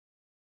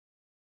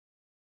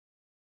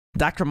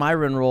Dr.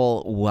 Myron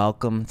Rolle,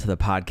 welcome to the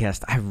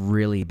podcast. I've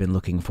really been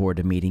looking forward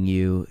to meeting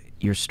you.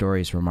 Your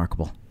story is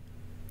remarkable.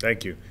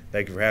 Thank you.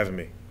 Thank you for having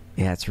me.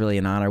 Yeah, it's really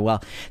an honor.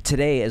 Well,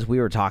 today, as we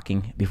were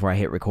talking before I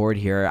hit record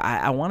here,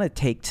 I want to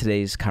take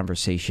today's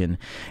conversation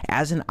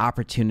as an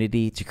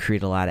opportunity to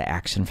create a lot of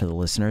action for the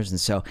listeners. And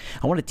so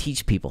I want to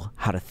teach people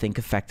how to think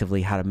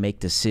effectively, how to make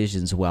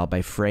decisions well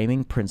by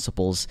framing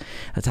principles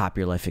atop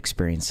your life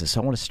experiences.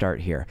 So I want to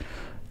start here.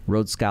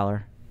 Rhodes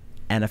Scholar,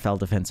 NFL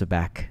defensive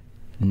back,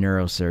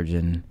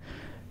 neurosurgeon.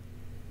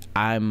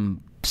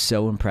 I'm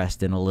so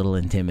impressed and a little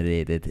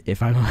intimidated,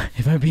 if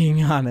I'm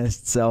being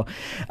honest. So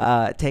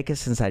take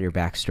us inside your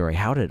backstory.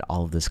 How did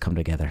all of this come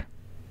together?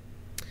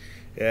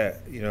 Yeah,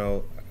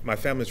 my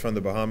family's from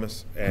the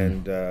Bahamas,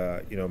 and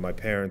my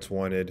parents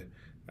wanted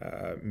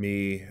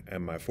me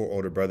and my four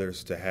older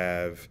brothers to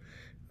have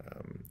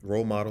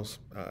role models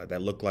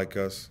that looked like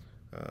us,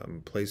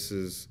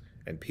 places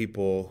and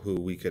people who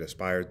we could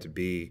aspire to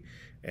be.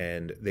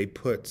 And they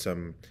put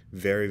some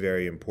very,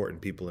 very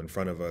important people in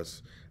front of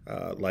us,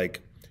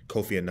 like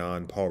Kofi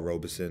Annan, Paul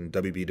Robeson,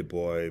 W.B. Du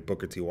Bois,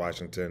 Booker T.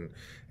 Washington,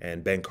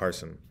 and Ben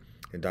Carson.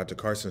 And Dr.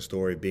 Carson's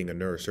story, being a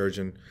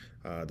neurosurgeon,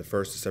 the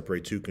first to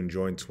separate two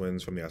conjoined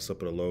twins from the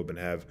occipital lobe and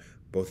have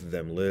both of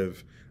them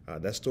live,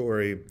 that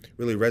story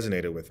really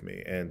resonated with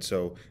me. And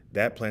so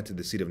that planted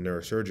the seed of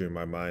neurosurgery in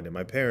my mind. And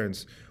my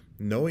parents,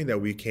 knowing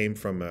that we came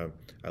from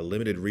a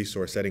limited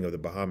resource setting of the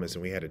Bahamas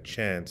and we had a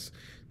chance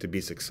to be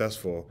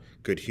successful,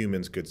 good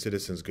humans, good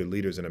citizens, good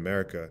leaders in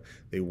America,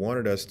 they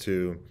wanted us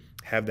to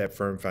have that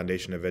firm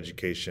foundation of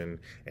education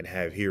and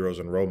have heroes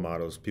and role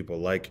models, people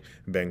like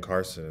Ben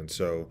Carson. And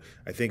so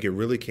I think it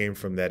really came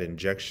from that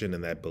injection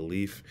and that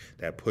belief,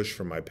 that push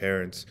from my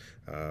parents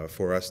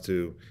for us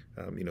to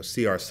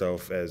see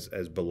ourselves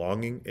as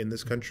belonging in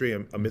this country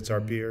amidst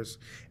our peers,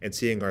 and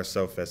seeing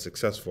ourselves as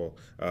successful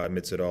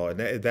amidst it all. And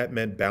that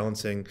meant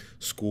balancing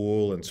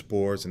school and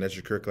sports and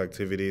extracurricular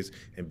activities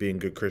and being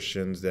good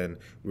Christians. Then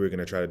we were going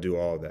to try to do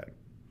all of that.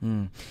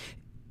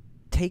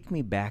 Take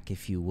me back,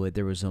 if you would.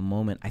 There was a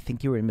moment, I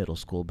think you were in middle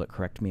school, but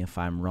correct me if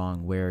I'm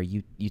wrong, where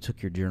you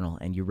took your journal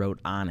and you wrote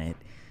on it,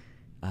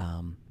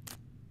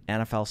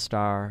 NFL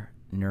star,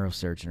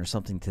 neurosurgeon, or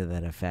something to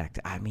that effect.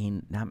 I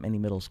mean, not many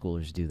middle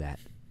schoolers do that.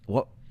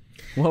 What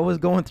was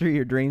going through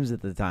your dreams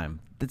at the time?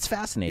 That's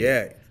fascinating.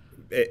 Yeah,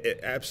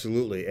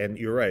 absolutely. And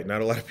you're right.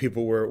 Not a lot of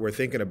people were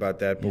thinking about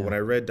that. But when I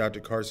read Dr.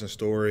 Carson's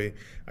story,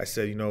 I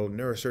said,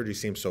 neurosurgery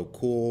seems so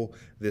cool.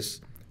 This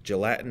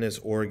gelatinous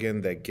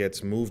organ that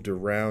gets moved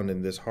around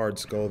in this hard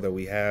skull that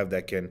we have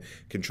that can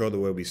control the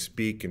way we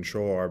speak,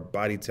 control our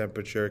body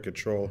temperature,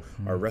 control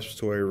our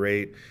respiratory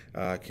rate,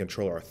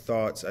 control our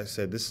thoughts. I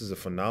said, this is a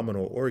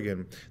phenomenal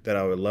organ that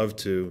I would love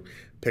to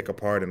pick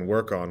apart and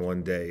work on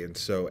one day, and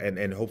so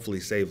and hopefully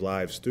save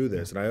lives through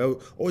this. And I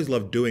always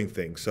love doing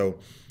things. So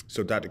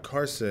Dr.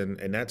 Carson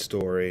and that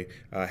story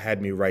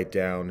had me write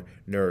down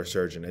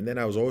neurosurgeon. And then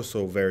I was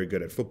also very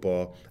good at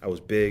football. I was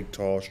big,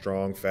 tall,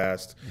 strong,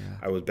 fast. Yeah.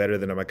 I was better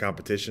than my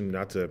competition,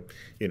 not to,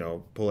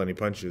 pull any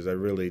punches. I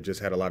really just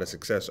had a lot of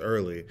success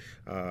early.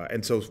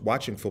 And so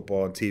watching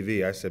football on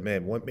TV, I said,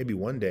 man, maybe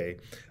one day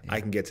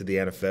I can get to the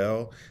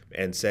NFL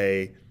and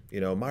say,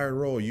 Myron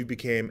Rolle, you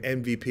became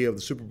MVP of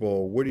the Super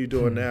Bowl. What are you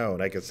doing now?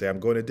 And I could say, I'm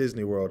going to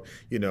Disney World.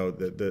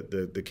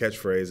 The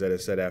catchphrase that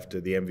is said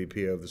after the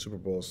MVP of the Super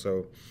Bowl.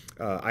 So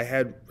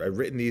I'd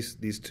written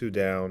these two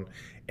down,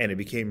 and it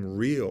became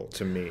real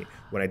to me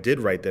when I did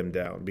write them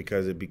down,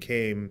 because it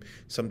became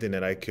something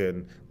that I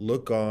can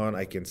look on,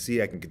 I can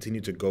see, I can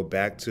continue to go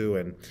back to.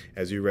 And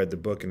as you read the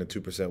book in the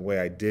 2% Way,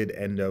 I did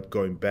end up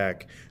going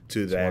back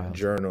to that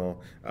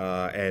journal,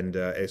 and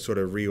it sort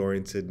of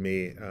reoriented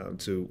me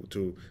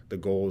to the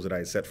goals that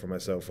I set for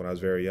myself when I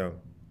was very young.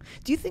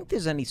 Do you think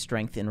there's any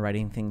strength in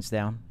writing things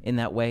down in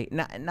that way?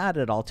 Not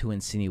at all to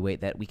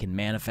insinuate that we can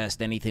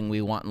manifest anything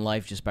we want in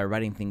life just by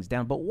writing things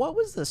down, but what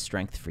was the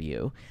strength for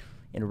you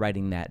in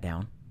writing that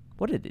down?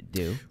 What did it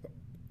do?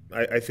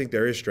 I think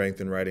there is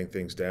strength in writing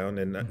things down,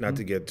 and not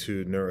to get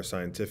too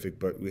neuroscientific,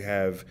 but we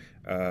have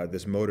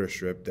this motor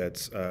strip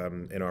that's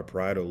in our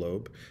parietal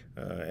lobe,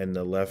 and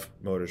the left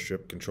motor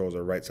strip controls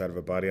our right side of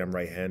our body. I'm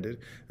right-handed,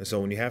 and so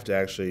when you have to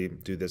actually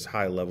do this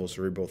high-level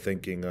cerebral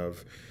thinking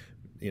of,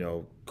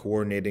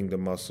 coordinating the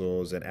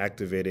muscles and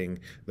activating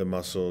the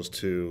muscles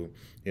to,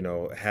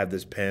 have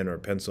this pen or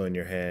pencil in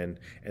your hand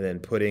and then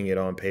putting it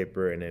on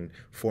paper and then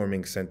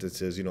forming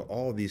sentences,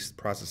 all these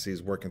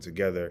processes working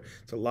together.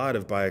 It's a lot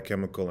of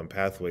biochemical and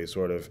pathways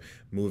sort of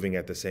moving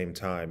at the same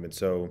time. And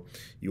so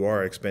you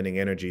are expending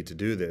energy to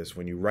do this.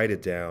 When you write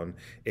it down,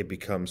 it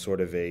becomes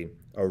sort of a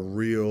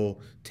real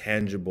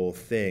tangible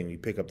thing. You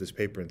pick up this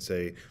paper and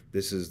say,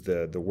 this is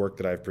the work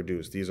that I've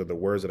produced. These are the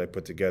words that I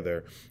put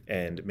together,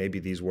 and maybe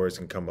these words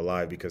can come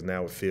alive because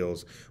now it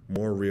feels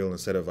more real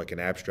instead of like an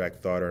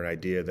abstract thought or an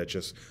idea that's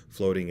just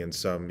floating in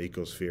some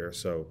ecosphere.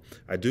 So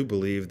I do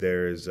believe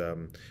there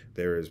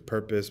is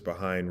purpose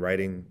behind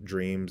writing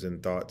dreams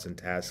and thoughts and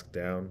tasks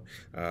down,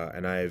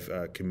 and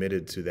I've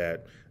committed to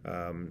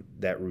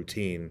that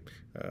routine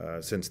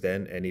since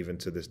then and even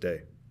to this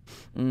day.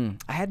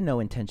 I had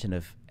no intention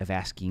of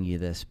asking you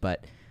this,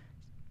 but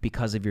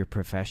because of your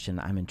profession,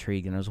 I'm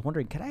intrigued, and I was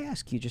wondering, could I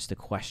ask you just a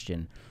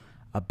question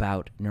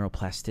about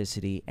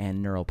neuroplasticity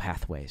and neural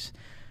pathways?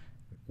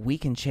 We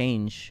can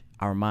change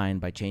our mind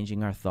by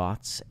changing our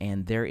thoughts,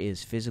 and there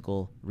is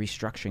physical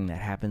restructuring that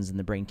happens in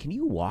the brain. Can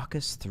you walk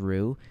us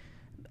through?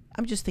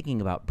 I'm just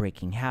thinking about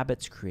breaking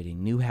habits,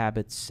 creating new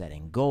habits,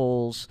 setting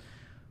goals.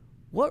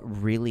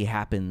 What really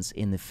happens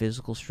in the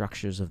physical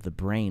structures of the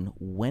brain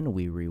when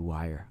we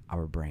rewire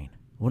our brain?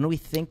 When we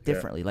think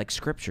differently, like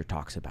Scripture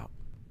talks about?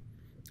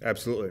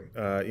 Absolutely.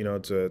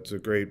 It's a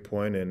great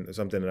point, and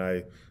something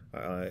that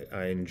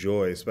I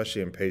enjoy,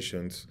 especially in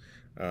patients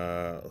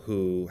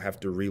who have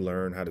to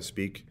relearn how to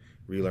speak,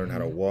 relearn how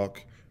to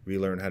walk,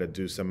 relearn how to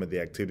do some of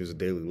the activities of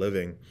daily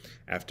living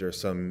after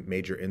some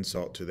major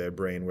insult to their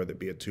brain, whether it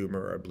be a tumor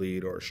or a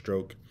bleed or a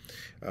stroke.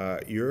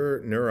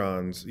 Your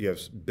neurons, you have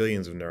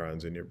billions of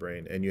neurons in your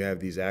brain, and you have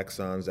these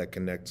axons that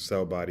connect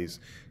cell bodies,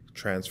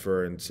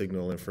 transfer and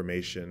signal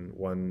information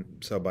one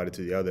cell body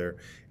to the other,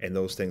 and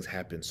those things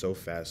happen so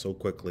fast, so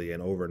quickly,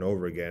 and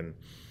over again.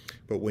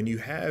 But when you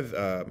have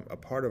a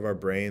part of our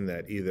brain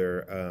that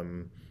either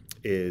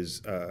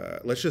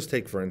let's just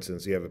take, for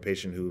instance, you have a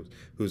patient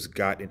who's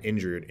got an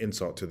injury, an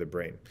insult to the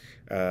brain.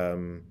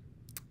 The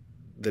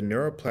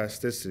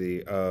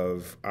neuroplasticity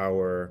of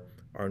our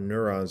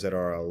neurons that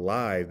are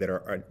alive,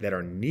 that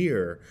are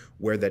near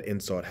where that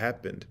insult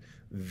happened,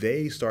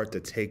 they start to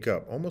take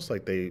up, almost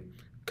like they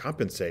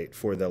compensate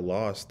for the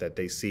loss that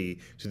they see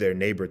to their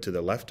neighbor to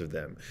the left of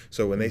them.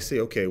 So when they say,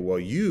 okay, well,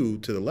 you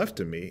to the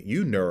left of me,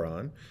 you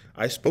neuron,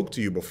 I spoke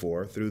to you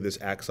before through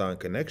this axon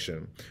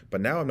connection,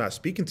 but now I'm not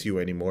speaking to you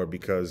anymore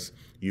because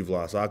you've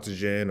lost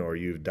oxygen or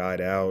you've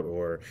died out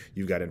or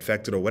you got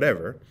infected or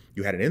whatever,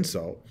 you had an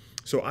insult.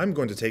 So I'm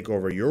going to take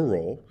over your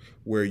role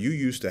where you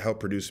used to help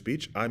produce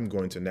speech. I'm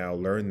going to now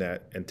learn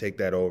that and take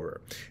that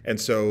over. And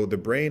so the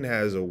brain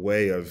has a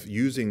way of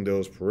using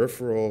those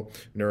peripheral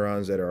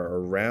neurons that are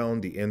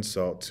around the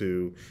insult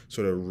to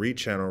sort of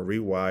rechannel,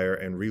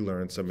 rewire, and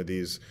relearn some of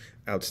these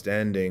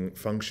outstanding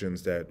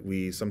functions that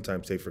we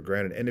sometimes take for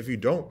granted. And if you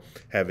don't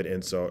have an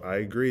insult, I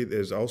agree,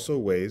 there's also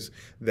ways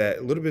that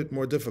a little bit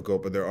more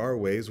difficult, but there are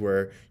ways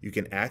where you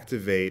can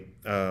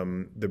activate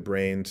the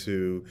brain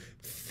to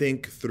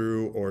think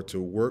through or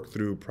to work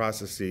through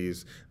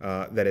processes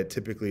that it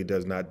typically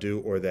does not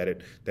do, or that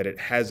it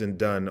hasn't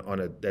done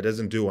that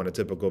doesn't do on a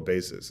typical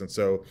basis. And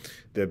so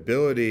the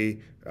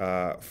ability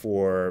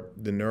for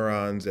the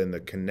neurons and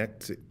the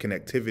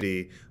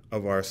connectivity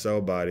of our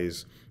cell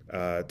bodies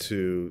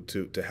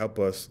to help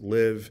us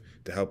live,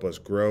 to help us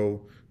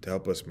grow, to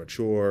help us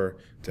mature,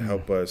 to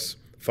help us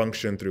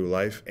function through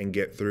life and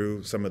get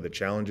through some of the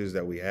challenges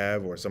that we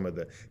have or some of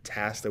the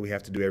tasks that we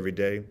have to do every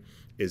day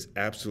is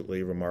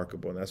absolutely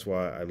remarkable. And that's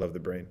why I love the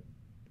brain.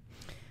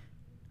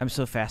 I'm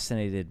so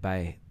fascinated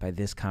by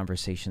this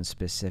conversation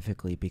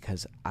specifically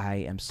because I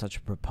am such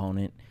a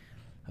proponent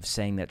of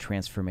saying that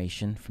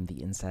transformation from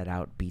the inside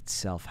out beats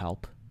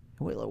self-help.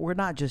 We're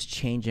not just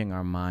changing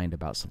our mind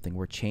about something.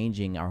 We're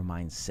changing our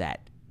mindset,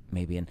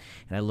 maybe. And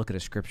I look at a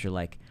scripture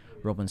like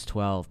Romans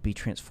 12, be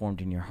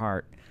transformed in your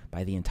heart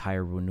by the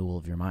entire renewal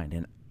of your mind.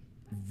 And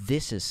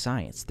this is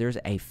science. There's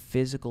a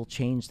physical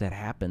change that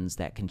happens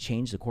that can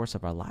change the course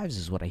of our lives,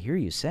 is what I hear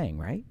you saying,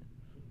 right?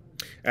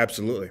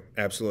 Absolutely,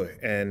 absolutely.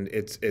 And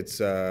it's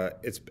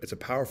a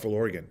powerful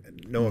organ.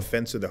 No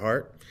offense to the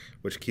heart,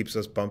 which keeps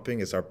us pumping.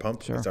 It's our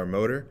pump. Sure. It's our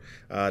motor.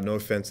 No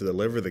offense to the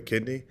liver, the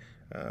kidney.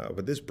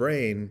 But this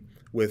brain,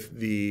 with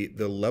the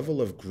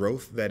level of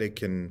growth that it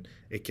can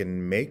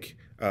make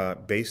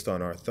based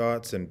on our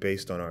thoughts and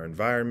based on our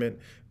environment,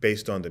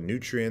 based on the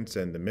nutrients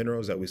and the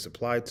minerals that we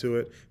supply to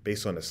it,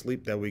 based on the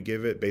sleep that we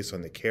give it, based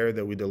on the care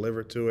that we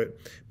deliver to it,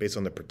 based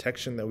on the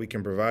protection that we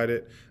can provide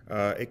it,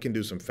 it can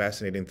do some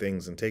fascinating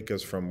things and take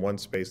us from one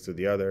space to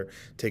the other,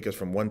 take us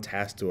from one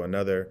task to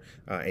another,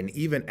 and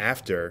even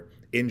after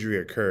injury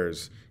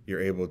occurs,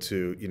 you're able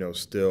to,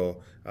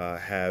 still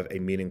have a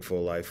meaningful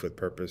life with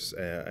purpose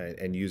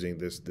and using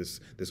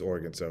this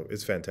organ. So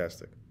it's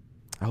fantastic.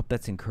 I hope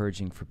that's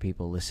encouraging for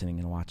people listening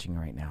and watching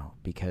right now,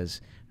 because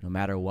no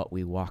matter what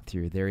we walk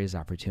through, there is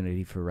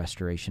opportunity for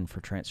restoration,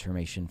 for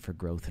transformation, for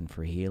growth, and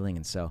for healing.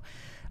 And so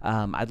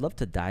I'd love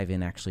to dive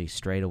in actually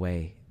straight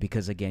away,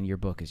 because, again, your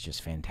book is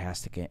just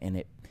fantastic,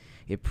 and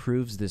it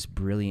proves this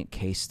brilliant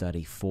case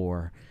study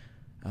for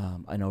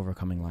an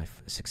overcoming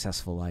life, a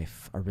successful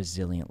life, a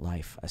resilient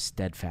life, a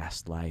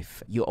steadfast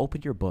life. You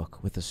opened your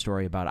book with a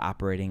story about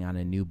operating on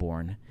a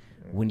newborn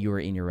when you were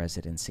in your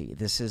residency.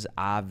 This is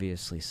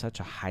obviously such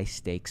a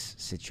high-stakes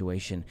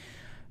situation,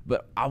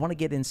 but I want to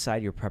get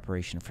inside your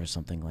preparation for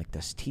something like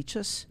this. Teach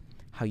us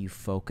how you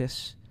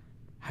focus,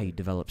 how you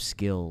develop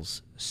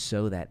skills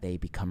so that they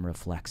become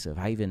reflexive.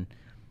 I even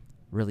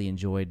really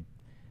enjoyed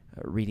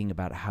reading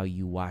about how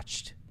you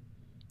watched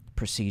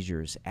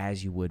procedures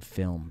as you would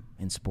film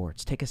in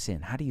sports. Take us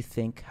in. How do you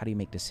think? How do you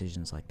make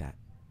decisions like that?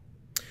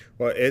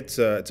 Well, it's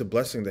a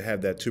blessing to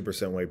have that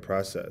 2% way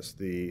process.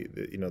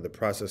 The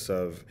process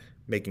of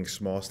making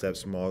small steps,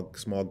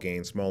 small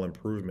gains, small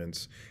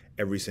improvements,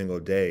 every single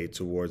day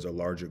towards a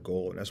larger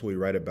goal. And that's what we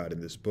write about in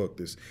this book,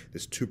 this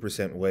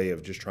 2% way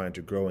of just trying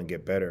to grow and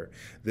get better.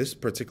 This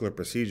particular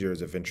procedure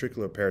is a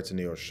ventricular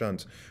peritoneal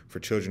shunt for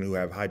children who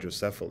have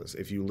hydrocephalus.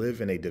 If you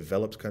live in a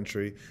developed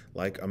country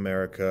like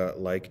America,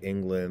 like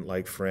England,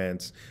 like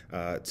France,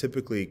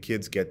 typically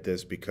kids get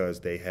this because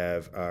they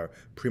have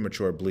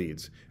premature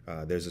bleeds.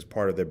 There's this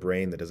part of their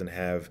brain that doesn't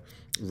have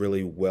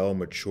really well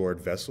matured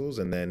vessels,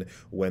 and then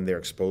when they're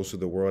exposed to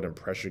the world and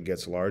pressure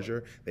gets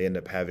larger, they end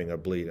up having a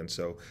bleed. And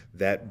so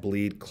that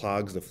bleed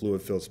clogs the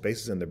fluid filled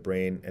spaces in the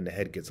brain, and the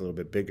head gets a little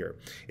bit bigger.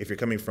 If you're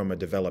coming from a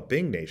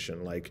developing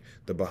nation like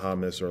the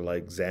Bahamas or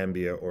like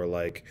Zambia or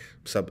like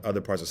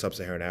other parts of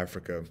sub-Saharan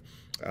Africa,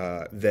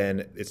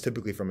 then it's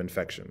typically from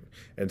infection.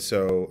 And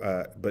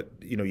so, but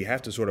you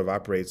have to sort of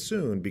operate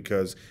soon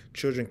because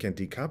children can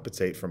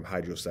decompensate from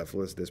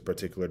hydrocephalus, this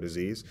particular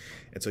disease.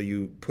 And so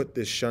you put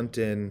this shunt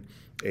in,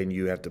 and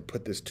you have to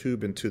put this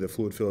tube into the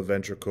fluid-filled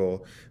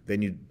ventricle.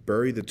 Then you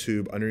bury the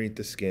tube underneath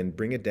the skin,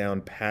 bring it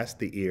down past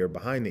the ear,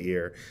 behind the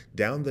ear,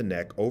 down the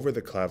neck, over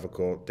the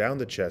clavicle, down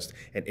the chest,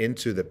 and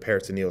into the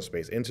peritoneal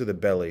space, into the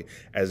belly,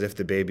 as if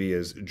the baby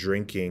is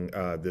drinking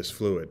this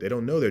fluid. They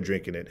don't know they're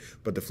drinking it,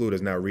 but the fluid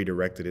is now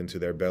redirected into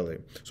their belly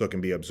so it can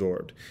be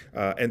absorbed.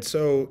 And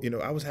so,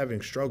 I was having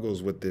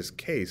struggles with this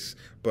case,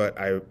 but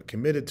I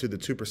committed to the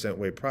 2%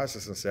 way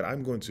process and said,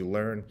 I'm going to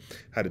learn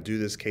how to do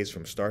this case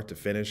from start to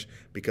finish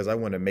because I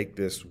want to make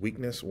this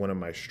weakness one of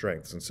my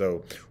strengths. And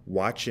so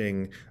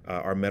watching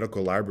our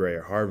medical library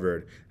at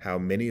Harvard, how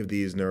many of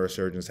these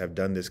neurosurgeons have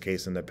done this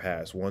case in the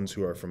past, ones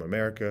who are from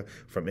America,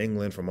 from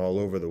England, from all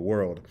over the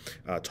world,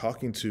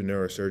 talking to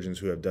neurosurgeons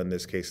who have done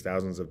this case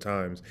thousands of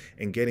times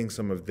and getting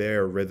some of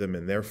their rhythm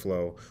and their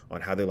flow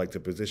on how they like to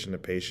position a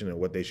patient and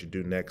what they should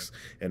do next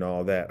and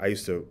all that. I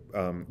used to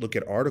look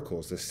at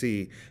articles to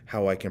see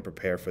how I can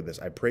prepare for this.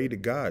 I pray to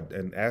God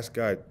and ask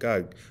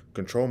God,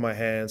 control my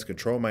hands,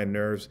 control my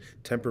nerves,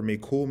 temper me,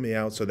 cool me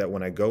out so that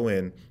when I go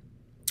in,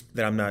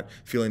 that I'm not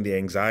feeling the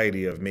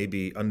anxiety of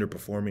maybe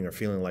underperforming or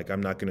feeling like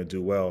I'm not going to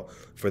do well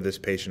for this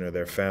patient or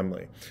their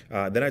family.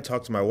 Then I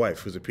talked to my wife,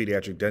 who's a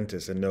pediatric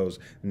dentist and knows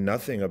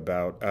nothing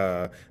about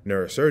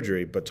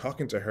neurosurgery, but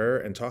talking to her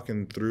and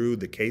talking through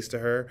the case to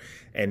her,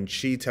 and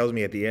she tells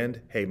me at the end,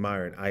 hey,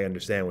 Myron, I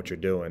understand what you're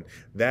doing.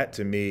 That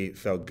to me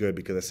felt good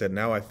because I said,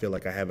 now I feel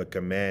like I have a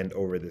command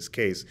over this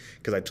case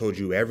because I told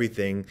you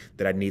everything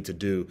that I need to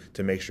do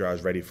to make sure I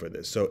was ready for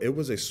this. So it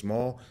was a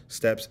small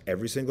steps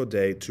every single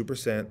day,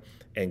 2%,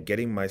 and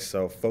getting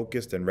myself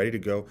focused and ready to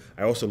go.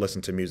 I also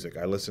listen to music.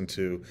 I listen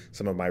to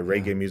some of my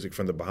reggae music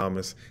from the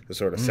Bahamas to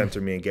sort of center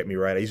me and get me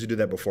right. I used to do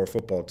that before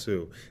football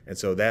too. And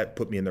so that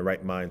put me in the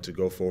right mind to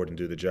go forward and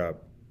do the job.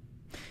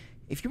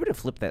 If you were to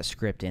flip that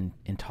script and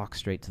talk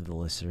straight to the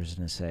listeners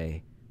and to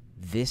say,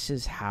 this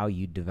is how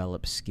you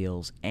develop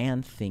skills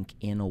and think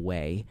in a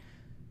way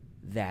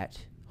that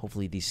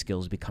hopefully these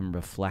skills become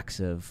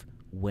reflexive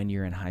when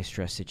you're in high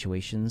stress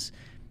situations,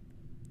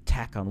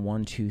 tack on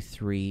 1, 2,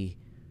 3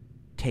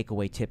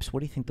 takeaway tips, what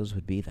do you think those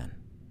would be then?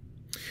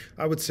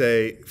 I would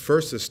say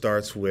first it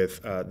starts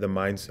with the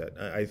mindset.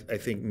 I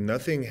think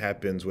nothing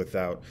happens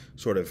without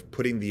sort of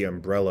putting the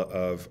umbrella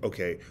of,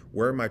 okay,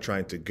 where am I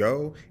trying to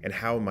go and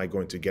how am I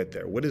going to get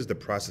there? What is the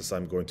process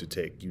I'm going to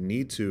take? You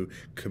need to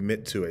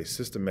commit to a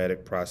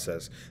systematic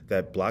process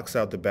that blocks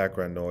out the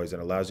background noise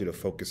and allows you to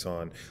focus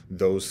on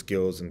those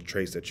skills and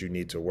traits that you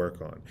need to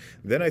work on.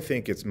 Then I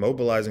think it's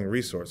mobilizing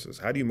resources.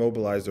 How do you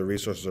mobilize the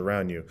resources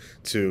around you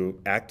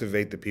to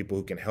activate the people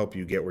who can help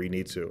you get where you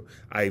need to?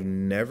 I've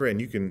never, and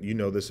you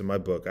know this in my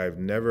book, I've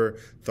never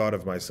thought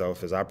of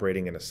myself as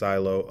operating in a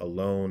silo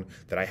alone,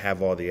 that I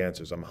have all the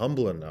answers. I'm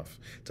humble enough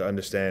to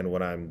understand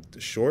when I'm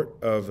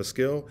short of a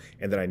skill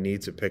and that I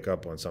need to pick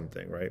up on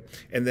something, right?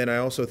 And then I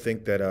also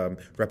think that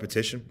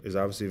repetition is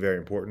obviously very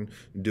important.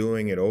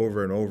 Doing it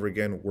over and over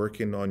again,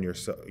 working on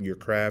your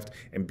craft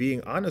and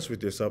being honest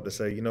with yourself to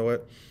say, you know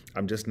what,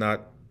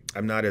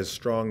 I'm not as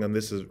strong on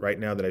this as right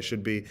now that I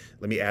should be.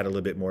 Let me add a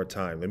little bit more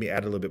time. Let me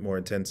add a little bit more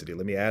intensity.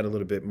 Let me add a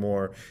little bit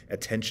more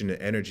attention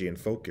and energy and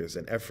focus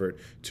and effort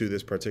to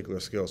this particular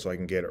skill so I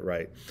can get it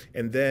right.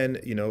 And then,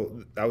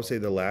 I would say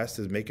the last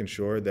is making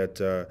sure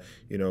that,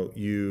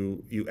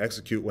 you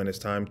execute when it's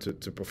time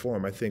to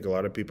perform. I think a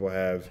lot of people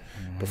have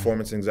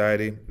performance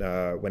anxiety.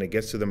 When it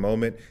gets to the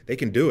moment, they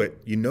can do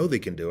it. They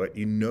can do it.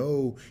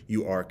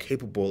 You are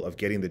capable of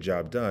getting the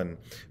job done.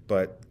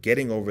 But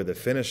getting over the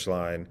finish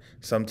line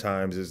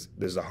sometimes is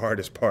the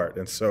hardest part.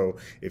 And so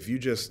if you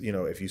just,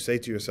 if you say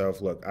to yourself,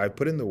 look, I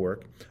put in the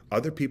work,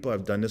 other people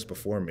have done this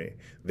before me.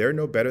 They're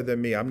no better than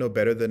me. I'm no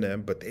better than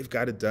them, but they've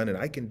got it done and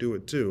I can do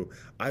it too.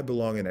 I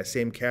belong in that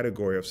same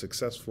category of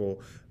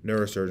successful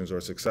neurosurgeons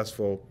or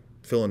successful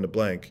fill in the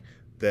blank.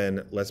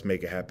 Then let's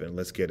make it happen.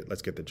 Let's get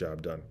the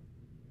job done.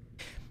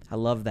 I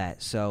love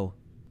that. So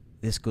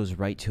this goes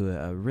right to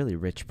a really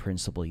rich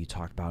principle you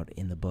talked about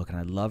in the book, and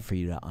I'd love for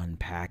you to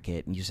unpack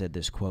it. And you said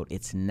this quote,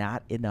 it's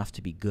not enough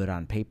to be good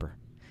on paper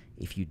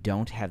if you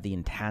don't have the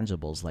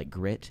intangibles like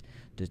grit,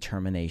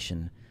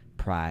 determination,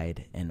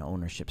 pride, and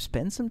ownership.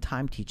 Spend some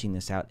time teaching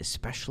this out,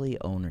 especially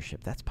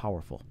ownership. That's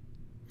powerful.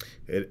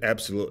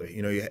 Absolutely.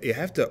 You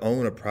have to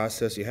own a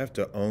process. You have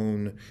to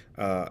own,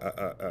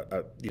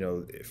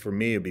 for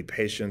me, it'd be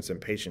patience and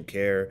patient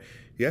care.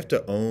 You have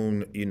to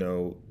own,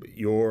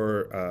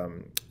 your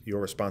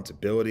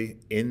responsibility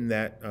in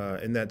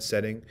that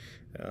setting.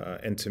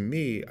 And to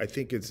me, I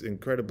think it's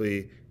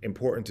incredibly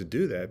important to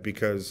do that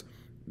because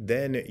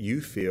then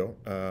you feel,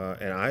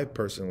 and I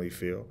personally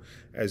feel,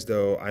 as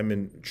though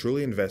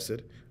truly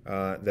invested,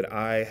 that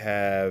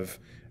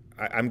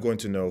I'm going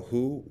to know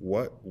who,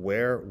 what,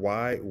 where,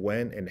 why,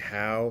 when, and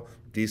how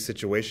this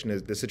situation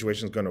is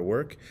going to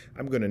work.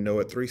 I'm going to know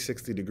it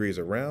 360 degrees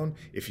around.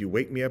 If you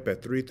wake me up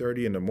at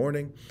 3:30 in the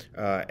morning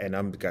and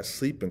I've got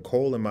sleep and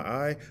coal in my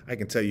eye, I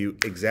can tell you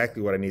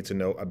exactly what I need to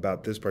know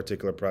about this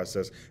particular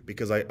process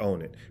because I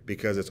own it,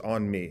 because it's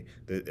on me.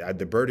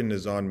 The burden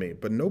is on me.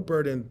 But no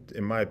burden,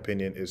 in my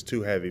opinion, is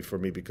too heavy for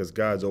me because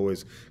God's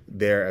always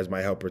there as my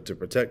helper to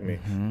protect me.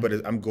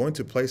 But I'm going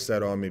to place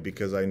that on me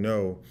because I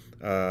know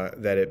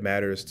that it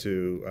matters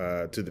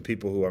to the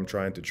people who I'm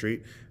trying to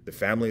treat, the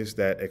families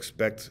that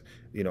expect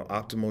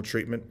optimal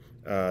treatment,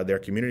 their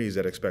communities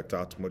that expect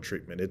optimal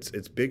treatment.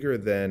 It's bigger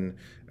than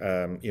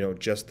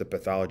just the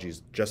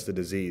pathologies, just the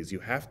disease. You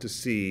have to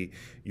see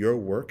your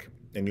work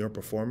and your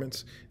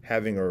performance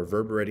having a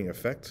reverberating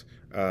effect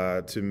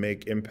to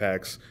make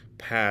impacts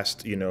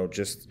past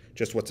just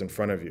what's in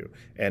front of you.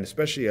 And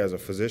especially as a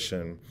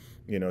physician,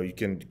 you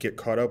can get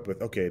caught up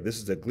with, okay,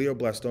 this is a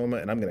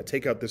glioblastoma and I'm going to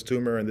take out this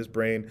tumor in this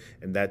brain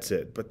and that's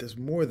it. But there's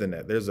more than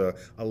that. There's a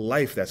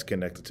life that's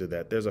connected to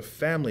that. There's a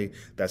family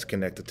that's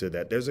connected to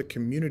that. There's a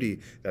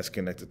community that's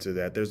connected to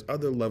that. There's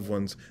other loved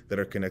ones that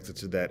are connected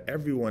to that.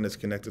 Everyone is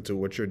connected to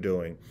what you're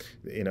doing,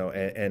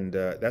 and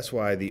that's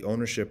why the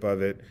ownership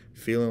of it,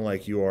 feeling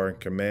like you are in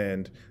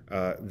command,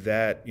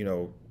 that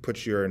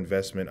puts your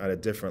investment on a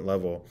different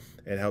level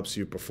and helps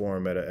you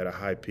perform at a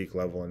high peak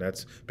level. And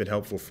that's been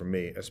helpful for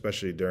me,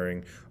 especially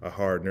during a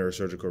hard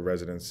neurosurgical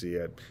residency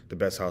at the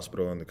best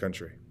hospital in the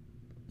country.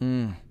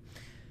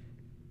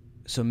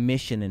 So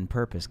mission and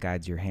purpose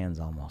guides your hands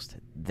almost.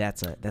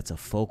 That's a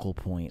focal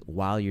point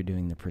while you're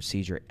doing the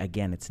procedure.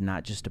 Again, it's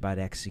not just about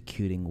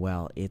executing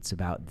well. It's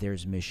about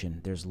there's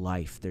mission, there's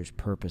life, there's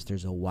purpose,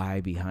 there's a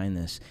why behind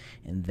this.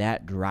 And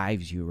that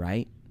drives you,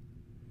 right?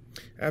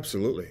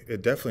 Absolutely.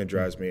 It definitely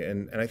drives me.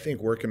 And I think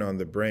working on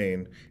the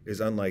brain is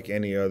unlike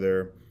any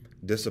other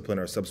discipline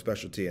or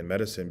subspecialty in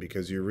medicine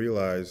because you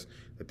realize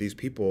that these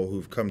people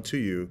who've come to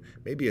you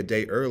maybe a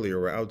day earlier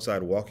were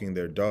outside walking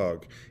their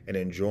dog and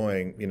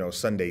enjoying,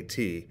 Sunday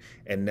tea.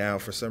 And now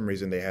for some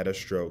reason they had a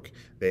stroke,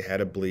 they had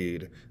a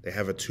bleed, they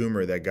have a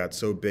tumor that got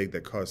so big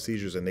that caused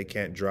seizures and they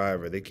can't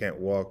drive or they can't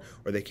walk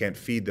or they can't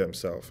feed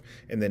themselves.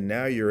 And then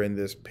now you're in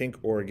this pink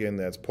organ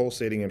that's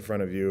pulsating in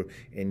front of you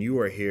and you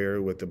are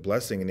here with the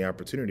blessing and the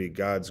opportunity,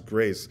 God's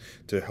grace,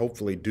 to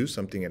hopefully do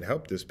something and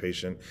help this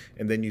patient.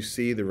 And then you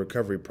see the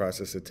recovery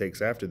process it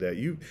takes after that.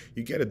 You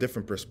get a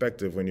different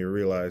perspective when you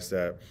realize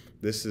that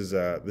this is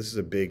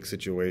a big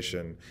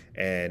situation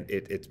and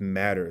it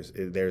matters.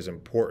 There's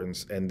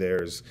importance and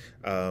there's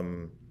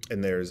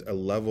a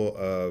level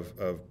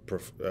of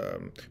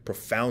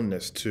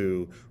profoundness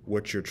to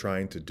what you're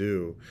trying to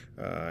do,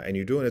 and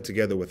you're doing it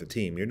together with a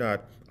team. You're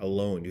not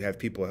alone. You have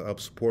people help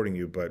supporting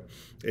you, but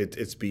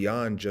it's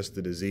beyond just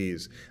the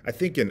disease. I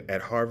think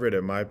at Harvard,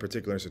 at my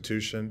particular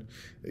institution,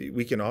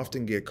 we can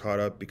often get caught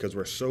up because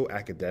we're so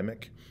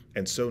academic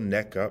and so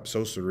neck up,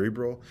 so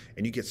cerebral,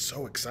 and you get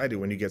so excited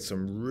when you get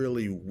some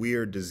really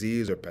weird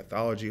disease or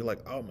pathology. You're like,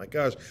 oh my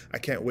gosh, I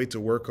can't wait to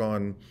work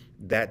on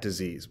that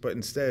disease. But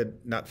instead,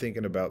 not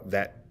thinking about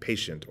that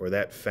patient or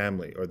that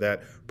family or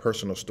that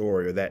personal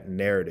story or that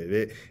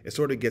narrative. It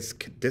sort of gets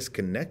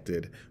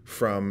disconnected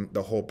from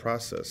the whole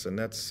process. And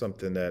that's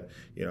something that,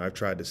 I've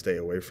tried to stay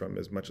away from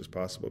as much as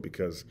possible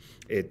because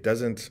it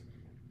doesn't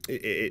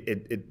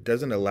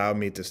allow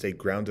me to stay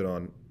grounded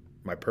on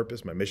my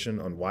purpose, my mission,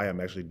 on why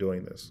I'm actually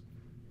doing this.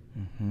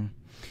 Mm-hmm.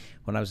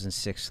 When I was in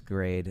 6th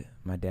grade,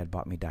 my dad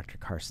bought me Dr.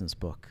 Carson's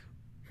book,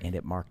 and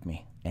it marked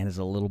me. And as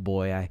a little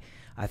boy,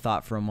 I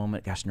thought for a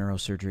moment, gosh,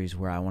 neurosurgery is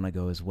where I want to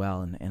go as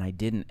well. And I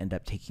didn't end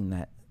up taking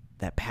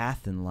that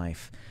path in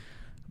life.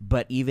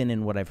 But even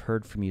in what I've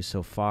heard from you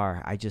so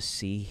far, I just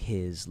see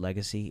his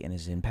legacy and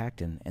his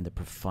impact and the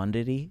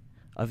profundity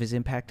of his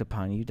impact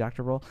upon you,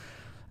 Dr. Rolle.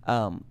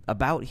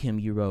 About him,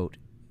 you wrote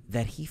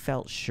that he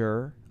felt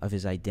sure of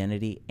his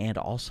identity and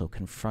also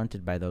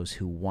confronted by those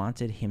who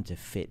wanted him to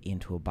fit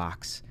into a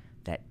box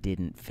that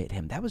didn't fit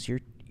him. That was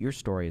your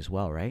story as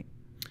well, right?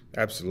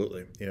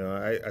 Absolutely.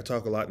 I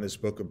talk a lot in this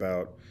book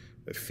about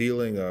the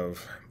feeling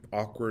of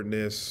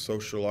awkwardness,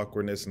 social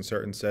awkwardness in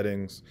certain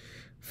settings,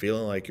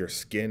 feeling like your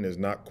skin is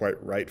not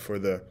quite right for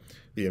the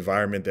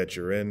environment that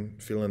you're in,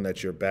 feeling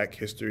that your back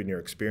history and your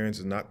experience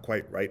is not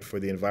quite right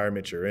for the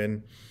environment you're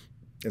in,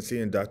 and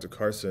seeing Dr.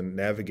 Carson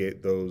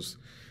navigate those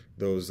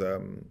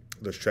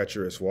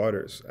treacherous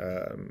waters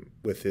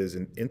with his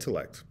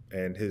intellect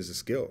and his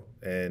skill.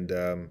 And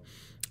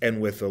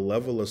and with a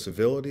level of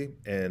civility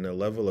and a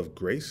level of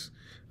grace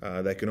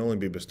that can only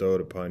be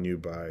bestowed upon you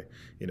by,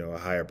 a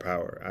higher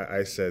power.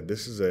 I said,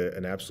 this is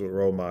an absolute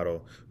role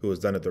model who has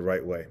done it the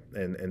right way,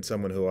 and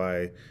someone who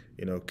I,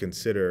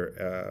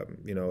 consider,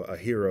 a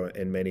hero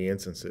in many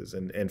instances.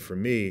 And for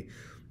me,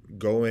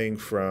 going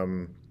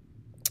from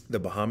the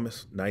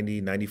Bahamas,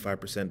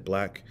 95%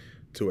 black,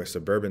 to a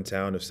suburban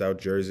town of South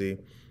Jersey,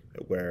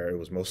 where it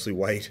was mostly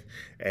white,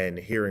 and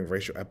hearing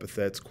racial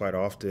epithets quite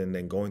often,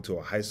 and going to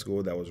a high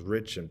school that was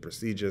rich and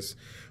prestigious,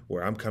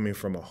 where I'm coming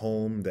from a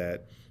home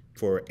that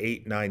for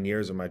 8-9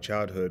 years of my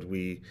childhood,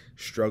 we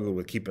struggled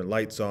with keeping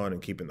lights on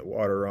and keeping the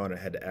water on, and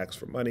had to ask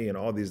for money and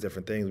all these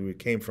different things. We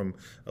came from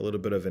a little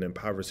bit of an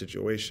impoverished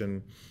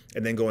situation,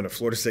 and then going to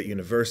Florida State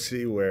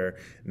University, where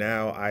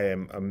now I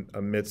am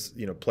amidst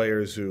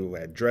players who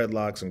had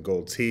dreadlocks and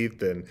gold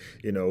teeth, and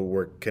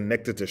were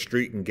connected to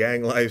street and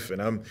gang life,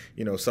 and I'm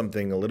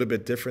something a little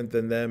bit different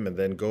than them. And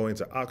then going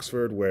to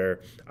Oxford,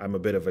 where I'm a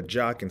bit of a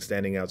jock and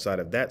standing outside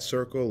of that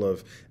circle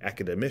of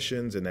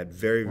academicians and that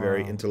very,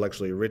 very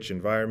intellectually rich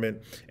environment.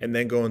 And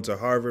then going to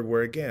Harvard,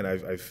 where again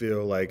I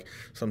feel like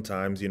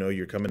sometimes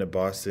you're coming to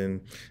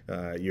Boston,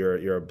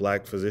 you're a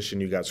black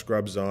physician, you got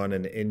scrubs on,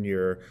 and in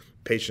your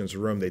patient's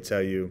room they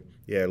tell you,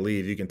 yeah,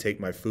 leave, you can take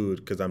my food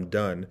because I'm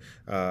done.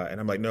 And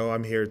I'm like, no,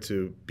 I'm here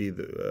to be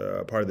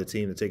the part of the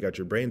team to take out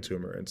your brain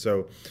tumor. And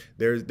so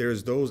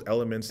there's those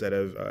elements that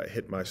have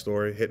hit my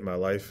story, hit my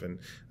life. And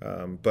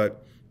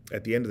but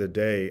at the end of the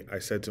day, I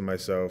said to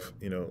myself,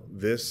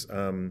 this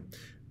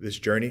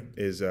journey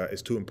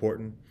is too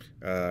important.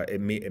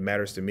 It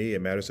matters to me.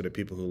 It matters to the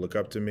people who look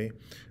up to me.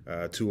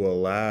 To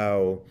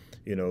allow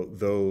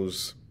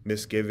those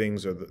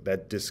misgivings or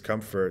that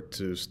discomfort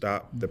to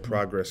stop the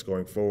progress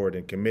going forward,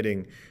 and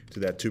committing to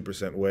that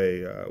 2%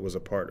 way was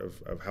a part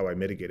of how I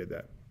mitigated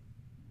that.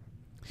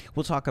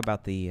 We'll talk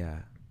about the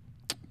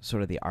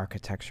sort of the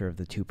architecture of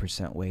the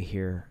 2% way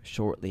here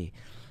shortly.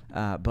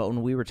 But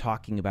when we were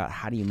talking about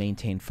how do you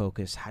maintain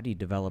focus, how do you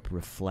develop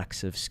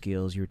reflexive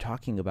skills, you were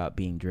talking about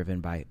being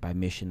driven by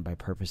mission, by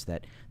purpose,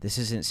 that this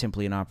isn't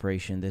simply an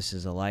operation, this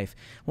is a life.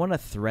 I want to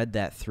thread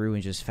that through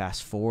and just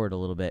fast forward a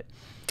little bit.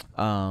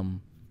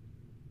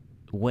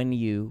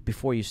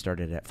 Before you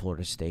started at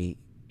Florida State,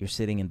 you're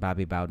sitting in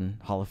Bobby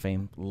Bowden, Hall of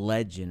Fame,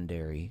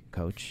 legendary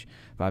coach,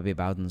 Bobby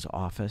Bowden's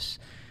office.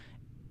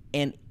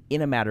 And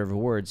in a matter of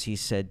words, he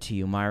said to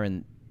you,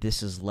 Myron,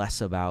 this is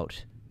less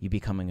about you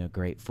becoming a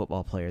great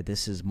football player.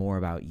 This is more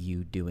about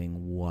you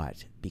doing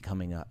what?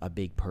 Becoming a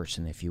big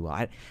person, if you will.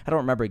 I don't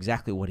remember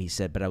exactly what he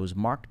said, but I was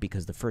marked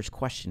because the first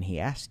question he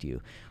asked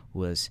you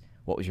was,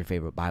 what was your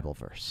favorite Bible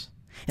verse?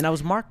 And I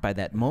was marked by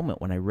that moment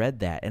when I read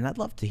that. And I'd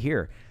love to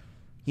hear,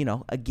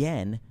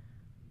 again,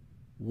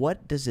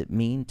 what does it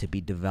mean to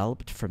be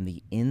developed from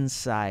the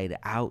inside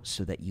out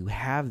so that you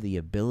have the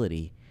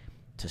ability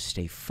to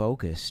stay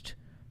focused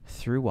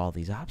through all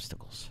these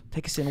obstacles?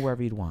 Take us in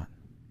wherever you'd want.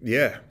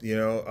 Yeah,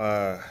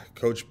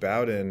 Coach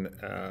Bowden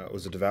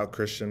was a devout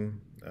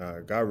Christian.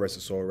 God rest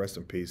his soul, rest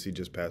in peace. He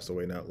just passed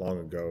away not long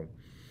ago.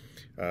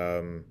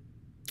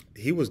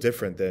 He was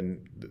different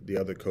than the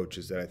other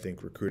coaches that I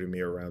think recruited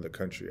me around the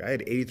country. I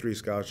had 83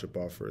 scholarship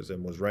offers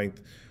and was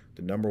ranked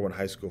the #1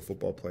 high school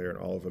football player in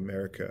all of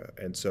America.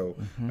 And so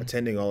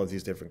attending all of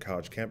these different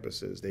college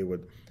campuses, they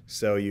would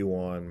sell you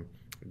on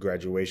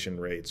graduation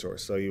rates or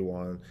sell you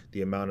on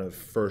the amount of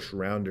first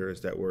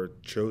rounders that were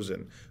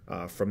chosen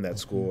from that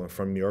school and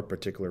from your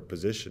particular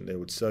position. They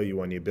would sell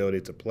you on the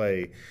ability to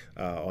play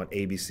on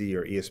ABC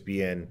or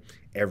ESPN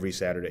every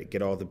Saturday,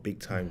 get all the big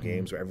time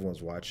games where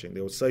everyone's watching.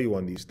 They would sell you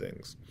on these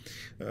things.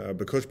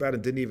 But Coach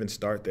Bowden didn't even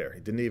start there.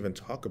 He didn't even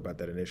talk about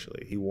that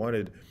initially. He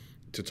wanted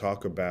to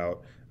talk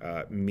about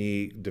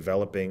me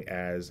developing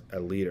as a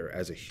leader,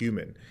 as a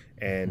human,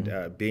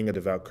 and being a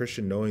devout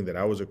Christian, knowing that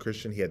I was a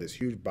Christian. He had this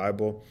huge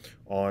Bible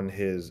on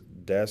his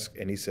desk,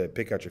 and he said,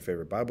 pick out your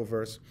favorite Bible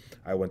verse.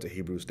 I went to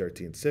Hebrews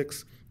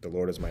 13:6. The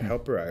Lord is my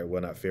helper. I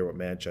will not fear what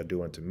man shall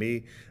do unto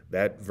me.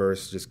 That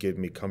verse just gave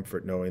me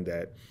comfort, knowing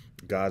that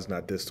God's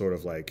not this sort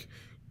of like,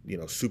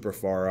 super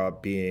far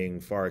up being,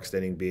 far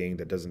extending being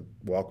that doesn't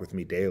walk with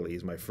me daily.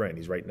 He's my friend.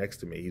 He's right next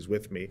to me. He's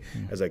with me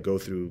as I go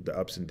through the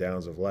ups and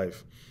downs of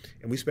life.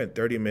 And we spent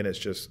 30 minutes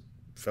just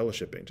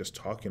fellowshipping, just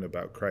talking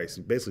about Christ.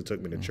 He basically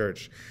took me to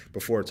church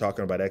before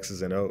talking about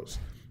X's and O's.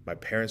 My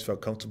parents felt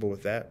comfortable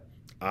with that.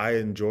 I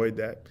enjoyed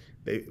that.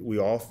 We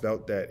all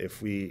felt that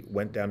if we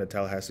went down to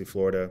Tallahassee,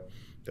 Florida,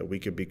 that we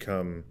could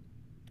become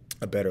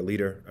a better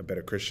leader, a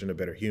better Christian, a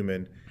better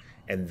human,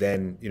 and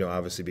then,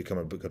 obviously become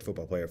a good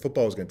football player.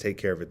 Football was going to take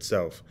care of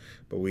itself,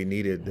 but we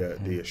needed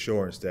the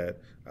assurance that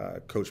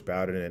Coach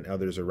Bowden and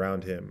others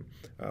around him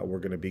were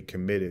going to be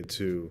committed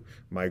to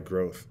my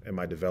growth and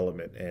my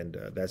development, and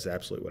that's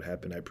absolutely what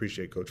happened. I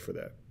appreciate Coach for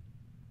that.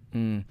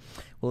 Well,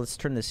 let's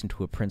turn this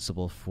into a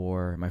principle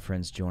for my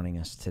friends joining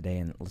us today,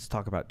 and let's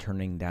talk about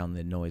turning down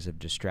the noise of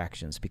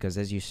distractions, because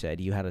as you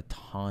said, you had a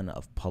ton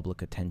of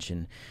public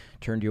attention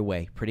turned your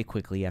way pretty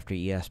quickly after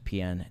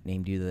ESPN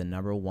named you the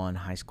 #1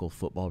 high school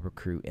football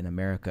recruit in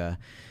America.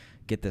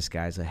 get this,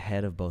 guys,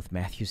 ahead of both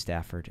Matthew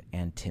Stafford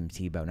and Tim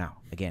Tebow. Now,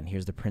 again,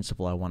 here's the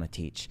principle I want to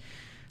teach.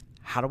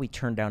 How do we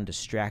turn down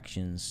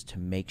distractions to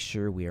make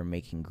sure we are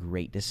making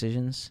great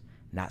decisions,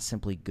 not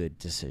simply good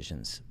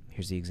decisions?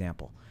 Here's the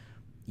example.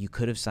 You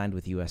could have signed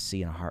with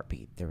USC in a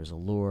heartbeat. There was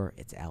allure.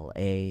 It's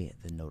LA.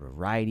 The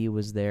notoriety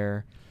was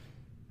there.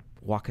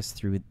 Walk us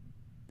through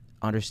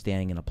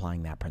understanding and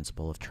applying that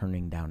principle of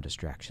turning down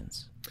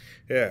distractions.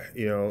 Yeah,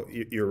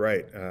 you're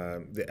right.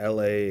 The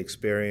LA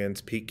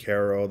experience, Pete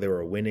Carroll, they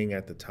were winning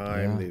at the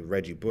time. The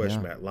Reggie Bush,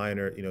 Matt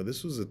Leinart.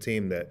 This was a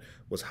team that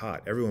was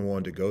hot. Everyone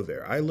wanted to go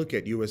there. I look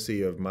at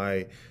USC of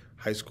my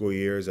high school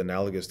years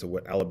analogous to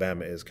what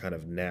Alabama is kind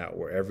of now,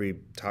 where every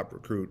top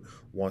recruit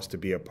wants to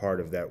be a part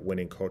of that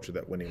winning culture,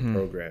 that winning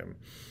program.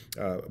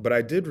 But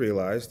I did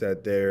realize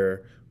that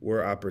there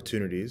were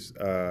opportunities,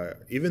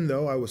 even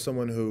though I was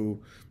someone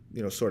who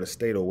sort of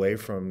stayed away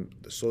from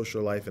the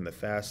social life and the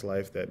fast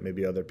life that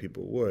maybe other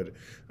people would.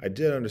 I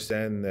did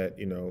understand that,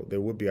 there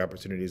would be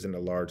opportunities in a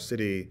large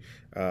city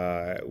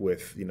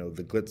with,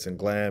 the glitz and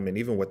glam, and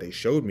even what they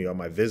showed me on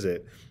my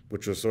visit,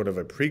 which was sort of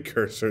a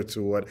precursor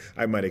to what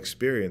I might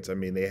experience. I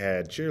mean, they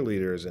had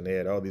cheerleaders and they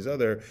had all these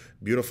other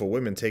beautiful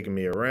women taking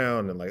me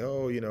around and like,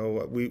 oh,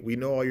 we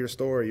know all your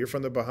story. You're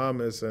from the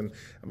Bahamas. And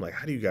I'm like,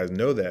 how do you guys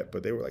know that?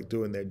 But they were like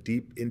doing their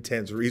deep,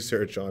 intense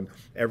research on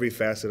every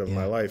facet of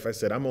my life. I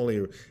said, I'm only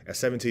a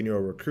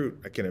 17-year-old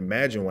recruit. I can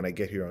imagine when I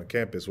get here on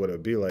campus what it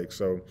would be like.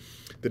 So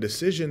the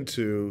decision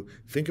to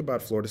think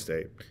about Florida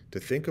State, to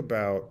think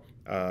about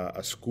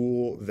a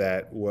school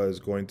that was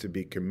going to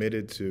be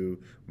committed to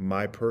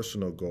my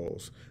personal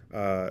goals,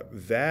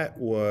 that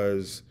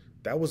was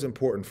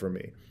important for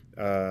me.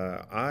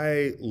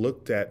 I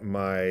looked at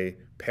my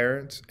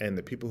parents and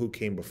the people who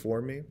came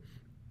before me,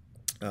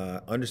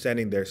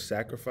 understanding their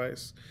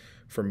sacrifice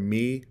for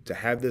me to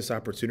have this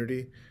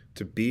opportunity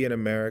to be in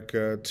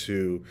America,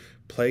 to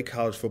play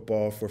college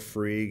football for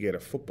free, get a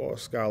football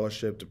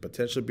scholarship, to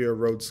potentially be a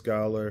Rhodes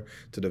Scholar,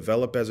 to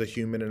develop as a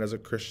human and as a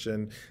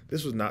Christian.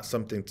 This was not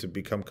something to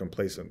become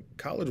complacent.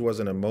 College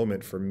wasn't a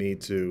moment for me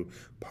to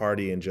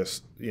party and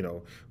just,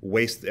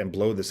 waste and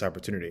blow this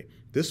opportunity.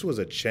 This was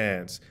a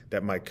chance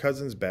that my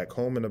cousins back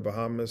home in the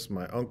Bahamas,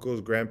 my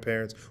uncles,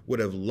 grandparents would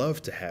have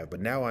loved to have,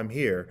 but now I'm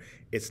here.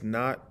 It's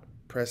not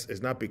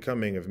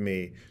becoming of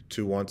me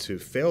to want to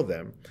fail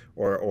them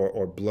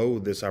or blow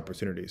this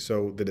opportunity.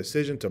 So the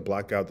decision to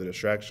block out the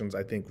distractions,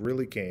 I think,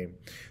 really came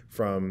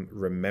from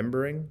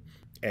remembering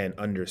and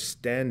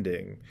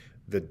understanding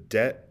the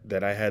debt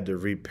that I had to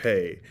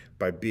repay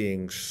by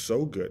being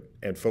so good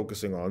and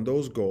focusing on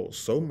those goals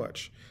so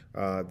much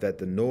that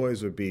the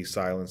noise would be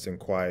silenced and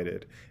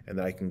quieted, and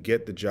that I can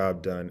get the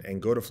job done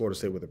and go to Florida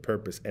State with a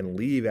purpose and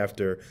leave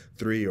after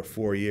 3 or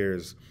 4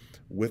 years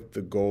with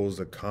the goals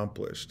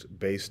accomplished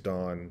based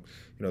on,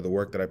 the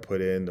work that I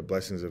put in, the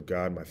blessings of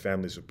God, my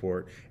family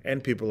support,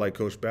 and people like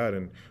Coach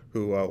Bowden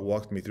who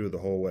walked me through the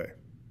whole way.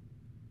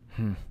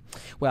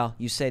 Well,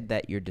 you said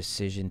that your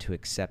decision to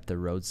accept the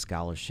Rhodes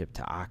Scholarship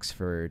to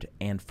Oxford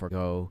and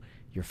forgo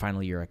your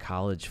final year of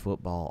college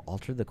football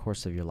altered the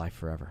course of your life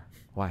forever.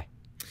 Why?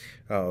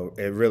 Oh,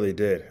 it really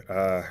did.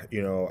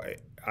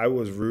 I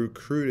was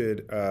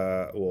recruited,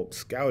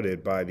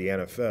 scouted by the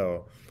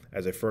NFL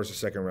as a first or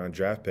second round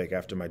draft pick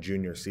after my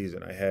junior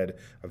season. I had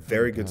a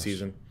very good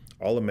season,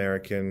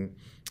 All-American.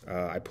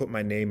 I put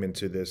my name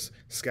into this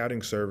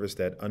scouting service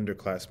that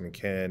underclassmen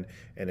can,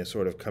 and it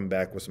sort of come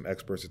back with some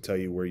experts to tell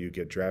you where you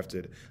get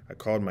drafted. I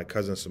called my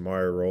cousin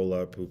Myron Rolle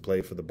up, who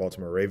played for the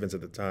Baltimore Ravens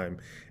at the time,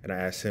 and I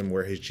asked him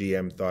where his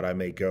GM thought I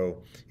may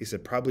go. He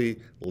said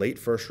probably late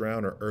first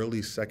round or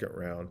early second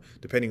round,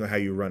 depending on how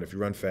you run. If you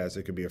run fast,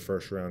 it could be a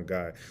first round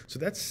guy. So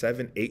that's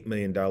 $7-8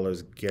 million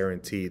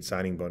guaranteed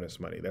signing bonus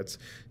money. That's,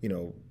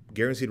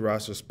 guaranteed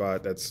roster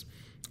spot. That's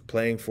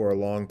playing for a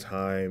long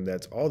time.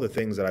 That's all the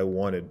things that I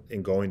wanted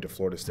in going to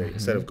Florida State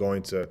instead of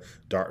going to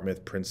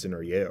Dartmouth, Princeton,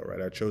 or Yale,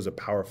 right? I chose a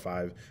Power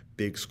 5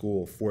 big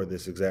school for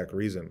this exact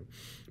reason.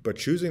 But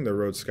choosing the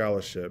Rhodes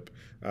Scholarship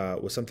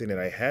was something that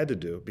I had to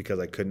do because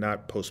I could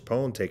not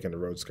postpone taking the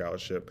Rhodes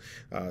Scholarship.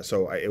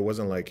 It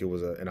wasn't like it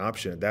was an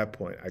option at that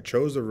point. I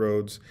chose the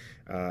Rhodes,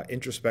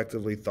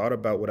 introspectively thought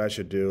about what I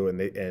should do,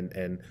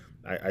 and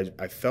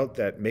I felt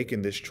that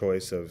making this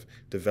choice of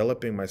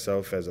developing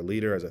myself as a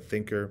leader, as a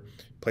thinker,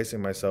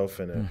 placing myself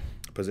in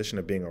a position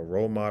of being a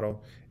role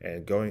model,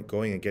 and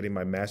going and getting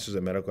my master's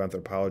in medical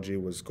anthropology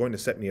was going to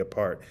set me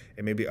apart,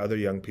 and maybe other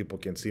young people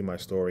can see my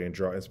story and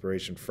draw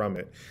inspiration from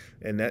it.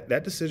 And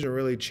that decision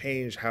really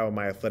changed how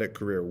my athletic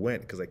career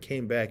went, because I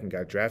came back and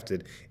got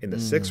drafted in the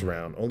 6th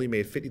round, only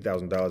made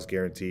 $50,000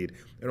 guaranteed,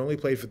 and only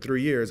played for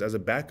 3 years as a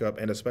backup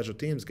and a special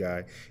teams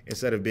guy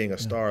instead of being a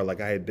star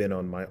like I had been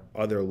on my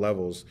other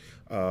levels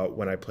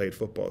when I played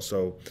football.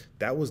 So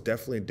that was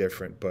definitely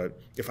different.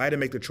 But if I had to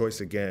make the choice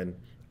again,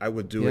 I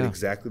would do it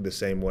exactly the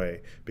same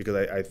way, because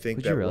I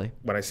think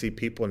when I see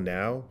people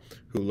now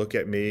who look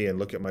at me and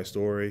look at my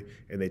story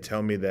and they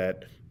tell me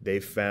that they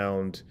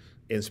found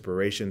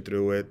inspiration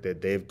through it,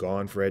 that they've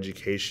gone for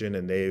education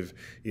and they've,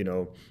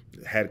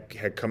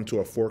 had come to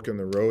a fork in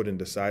the road and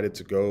decided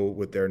to go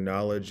with their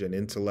knowledge and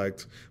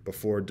intellect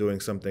before doing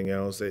something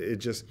else.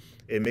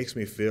 It makes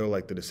me feel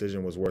like the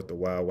decision was worth the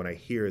while when I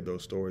hear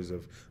those stories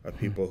of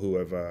people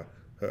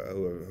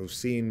who've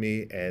seen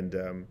me and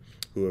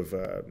who have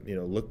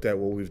looked at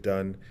what we've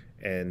done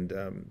and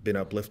been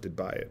uplifted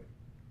by it.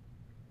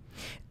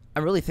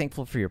 I'm really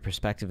thankful for your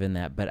perspective in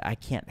that, but I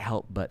can't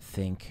help but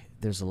think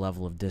there's a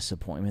level of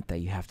disappointment that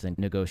you have to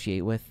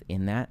negotiate with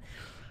in that.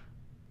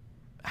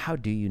 How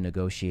do you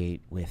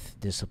negotiate with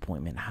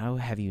disappointment? How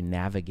have you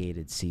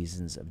navigated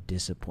seasons of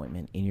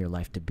disappointment in your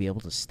life to be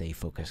able to stay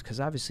focused? Because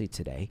obviously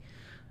today,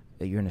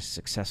 you're in a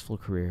successful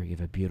career, you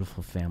have a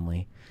beautiful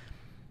family,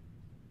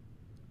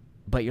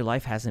 but your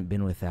life hasn't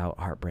been without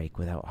heartbreak,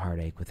 without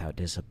heartache, without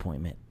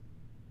disappointment.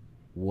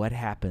 What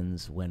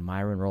happens when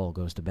Myron Rolle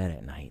goes to bed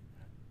at night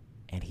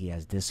and he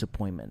has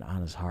disappointment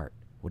on his heart?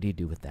 What do you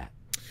do with that?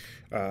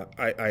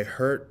 I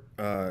hurt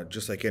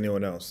just like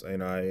anyone else,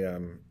 and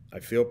I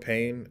feel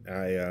pain.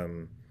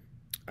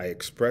 I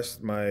express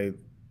my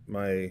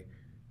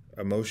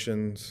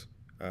emotions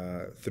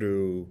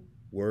through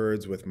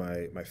words with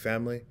my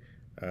family,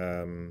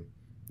 and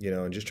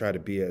just try to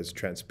be as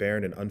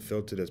transparent and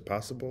unfiltered as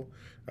possible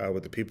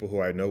with the people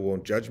who I know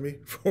won't judge me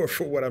for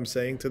what I'm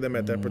saying to them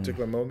at that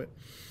particular moment.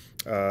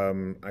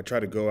 I try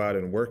to go out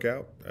and work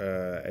out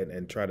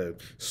and try to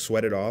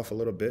sweat it off a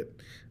little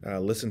bit,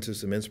 listen to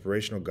some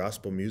inspirational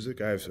gospel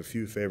music. I have a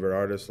few favorite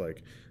artists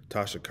like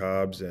Tasha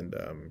Cobbs and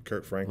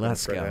Kurt Franklin and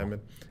Fred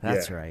Hammond.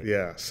 That's right.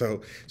 Yeah.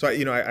 So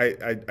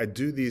I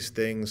do these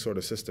things sort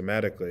of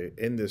systematically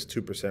in this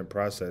 2%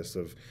 process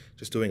of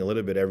just doing a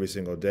little bit every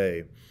single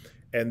day.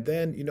 And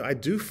then, I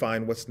do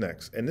find what's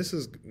next. And this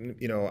is,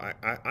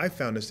 I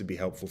found this to be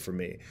helpful for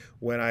me.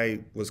 When I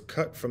was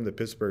cut from the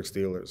Pittsburgh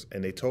Steelers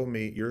and they told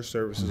me your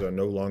services are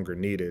no longer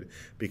needed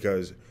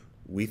because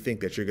we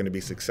think that you're going to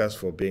be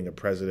successful being a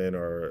president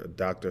or a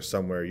doctor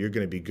somewhere. You're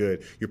going to be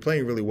good. You're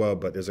playing really well,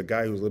 but there's a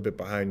guy who's a little bit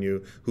behind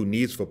you who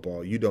needs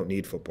football. You don't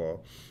need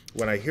football.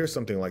 When I hear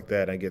something like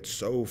that, I get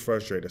so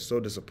frustrated, so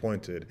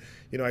disappointed.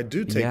 I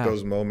do take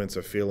those moments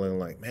of feeling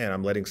like, man,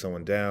 I'm letting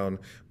someone down.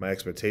 My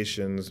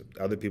expectations,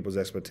 other people's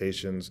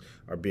expectations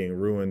are being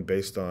ruined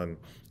based on,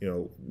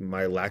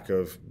 my lack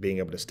of being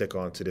able to stick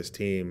on to this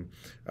team.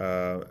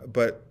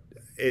 But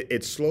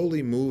it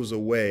slowly moves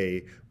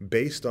away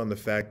based on the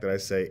fact that I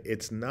say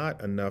it's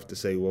not enough to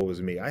say, woe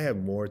is me. I have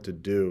more to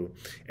do.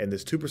 And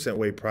this 2%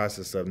 way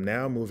process of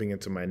now moving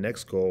into my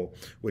next goal,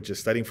 which is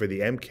studying for the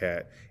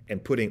MCAT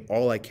and putting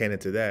all I can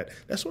into that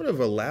sort of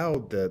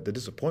allowed the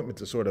disappointment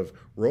to sort of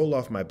roll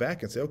off my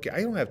back and say, okay,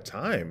 I don't have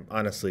time,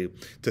 honestly,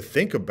 to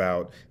think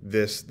about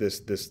this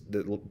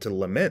to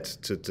lament,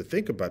 to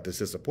think about this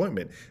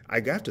disappointment.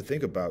 I have to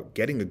think about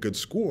getting a good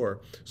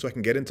score so I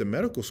can get into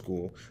medical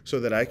school so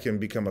that I can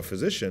become a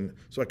physician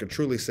so I can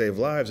truly save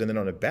lives. And then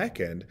on the back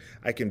end,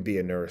 I can be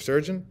a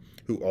neurosurgeon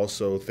who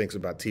also thinks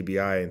about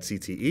TBI and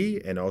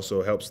CTE and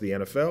also helps the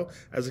NFL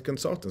as a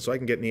consultant. So I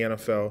can get in the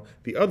NFL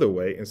the other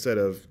way instead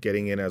of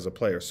getting in as a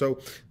player. So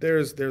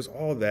there's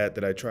all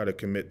that I try to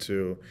commit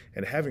to,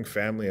 and having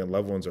family and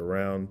loved ones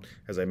around,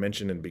 as I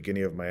mentioned in the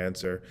beginning of my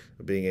answer,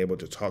 being able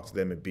to talk to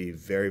them and be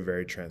very,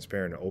 very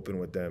transparent and open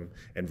with them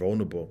and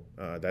vulnerable,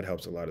 that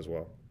helps a lot as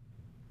well.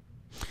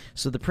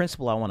 So the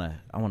principle I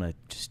want to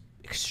just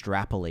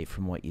extrapolate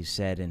from what you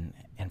said, and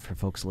for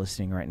folks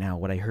listening right now,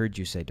 what I heard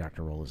you say,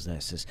 Dr. Rolle,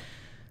 is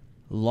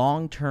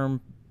long-term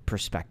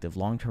perspective,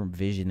 long-term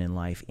vision in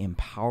life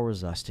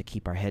empowers us to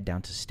keep our head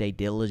down, to stay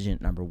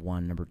diligent, number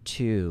one. Number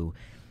two,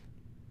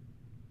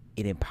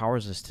 it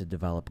empowers us to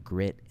develop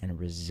grit and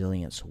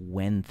resilience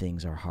when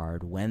things are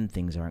hard, when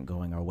things aren't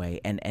going our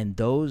way. And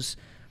those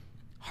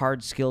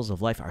hard skills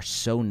of life are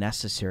so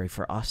necessary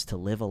for us to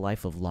live a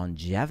life of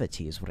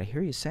longevity, is what I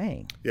hear you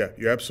saying. Yeah,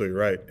 you're absolutely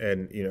right.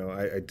 And,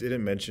 I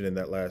didn't mention in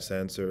that last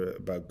answer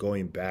about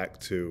going back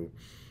to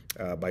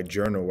my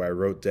journal where I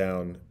wrote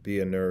down be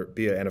an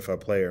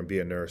NFL player and be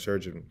a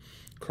neurosurgeon.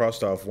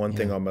 Crossed off one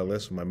thing on my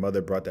list when my mother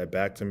brought that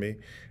back to me.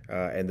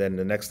 And then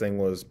the next thing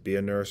was be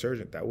a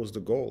neurosurgeon. That was the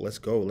goal. Let's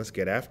go. Let's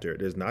get after it.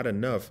 There's not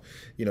enough,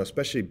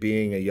 especially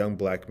being a young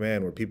black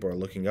man where people are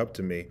looking up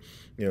to me,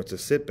 to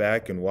sit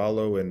back and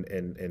wallow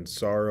in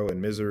sorrow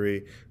and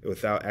misery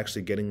without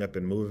actually getting up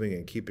and moving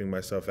and keeping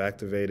myself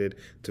activated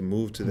to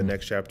move to the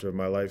next chapter of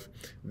my life.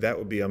 That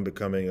would be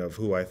unbecoming of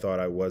who I thought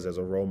I was as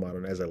a role model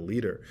and as a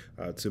leader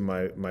to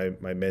my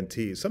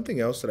mentees. Something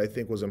else that I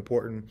think was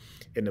important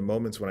in the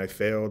moments when I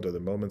failed or the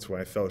moments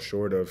when I fell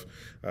short of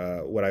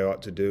what I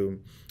ought to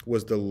do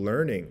was the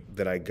learning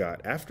that I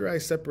got after I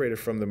separated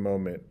from the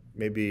moment,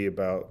 maybe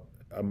about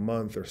a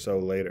month or so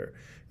later.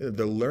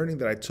 The learning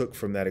that I took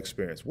from that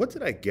experience. What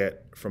did I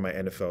get from my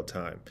NFL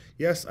time?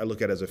 Yes, I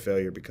look at it as a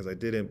failure because I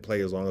didn't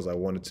play as long as I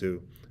wanted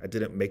to. I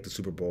didn't make the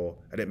Super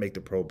Bowl. I didn't make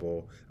the Pro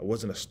Bowl. I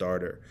wasn't a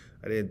starter.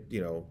 I didn't,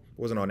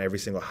 wasn't on every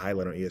single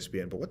highlight on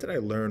ESPN. But what did I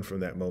learn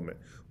from that moment?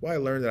 Well, I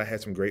learned that I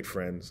had some great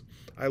friends.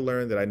 I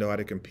learned that I know how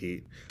to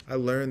compete. I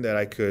learned that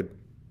I could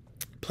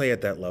play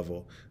at that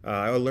level.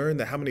 I learned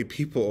that how many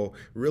people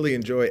really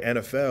enjoy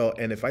NFL,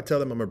 and if I tell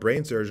them I'm a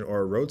brain surgeon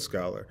or a Rhodes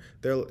Scholar,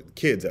 they're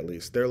kids at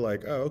least, they're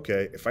like, oh,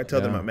 okay. If I tell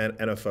them I'm an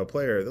NFL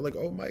player, they're like,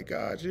 oh my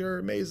gosh, you're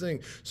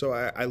amazing. So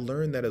I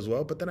learned that as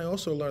well, but then I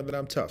also learned that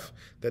I'm tough,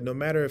 that no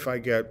matter if I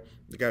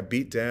got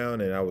beat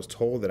down and I was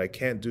told that I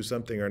can't do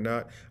something or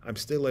not, I'm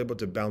still able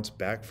to bounce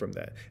back from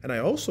that. And I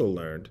also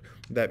learned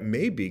that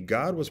maybe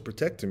God was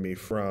protecting me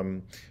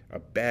from a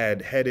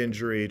bad head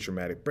injury,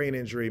 traumatic brain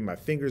injury, my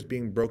fingers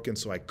being broken,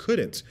 so I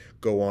couldn't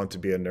go on to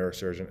be a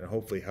neurosurgeon and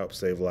hopefully help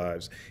save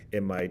lives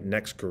in my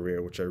next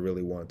career, which I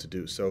really wanted to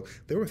do. So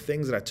there were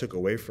things that I took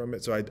away from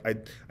it. So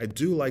I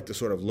do like to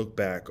sort of look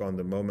back on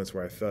the moments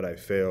where I felt I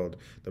failed,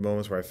 the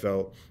moments where I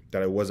felt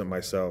that I wasn't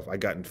myself. I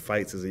got in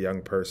fights as a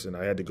young person.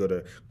 I had to go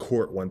to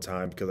court one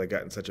time because I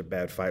got in such a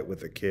bad fight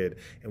with a kid.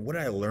 And what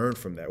did I learn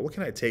from that? What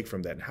can I take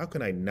from that? And how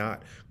can I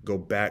not go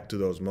back to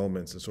those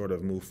moments and sort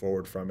of move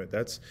forward from it?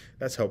 That's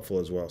helpful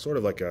as well. Sort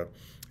of like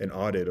an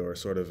audit or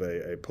sort of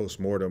a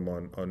post-mortem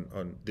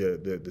on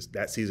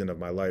that season of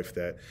my life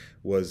that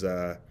was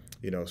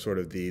sort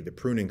of the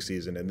pruning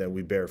season, and then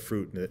we bear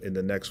fruit in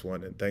the next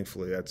one. And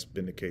thankfully, that's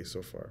been the case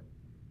so far.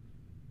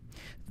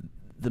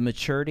 The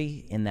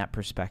maturity in that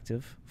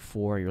perspective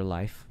for your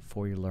life,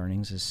 for your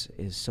learnings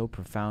is so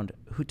profound.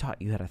 Who taught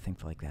you how to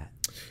think like that?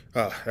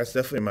 That's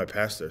definitely my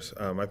pastors.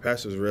 My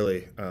pastors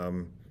really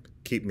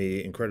keep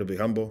me incredibly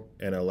humble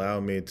and allow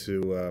me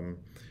to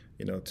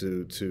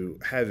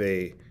have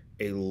a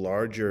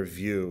larger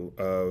view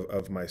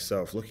of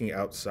myself, looking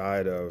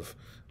outside of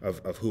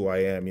who I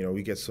am.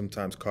 We get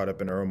sometimes caught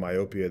up in our own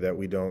myopia that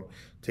we don't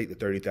take the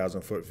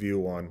 30,000-foot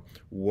view on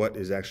what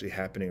is actually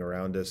happening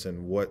around us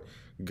and what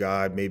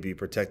God may be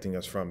protecting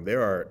us from.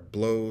 There are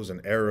blows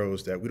and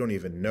arrows that we don't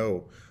even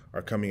know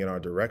are coming in our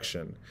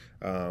direction,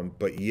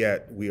 but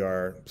yet we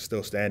are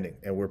still standing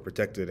and we're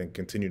protected and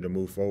continue to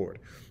move forward.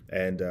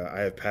 And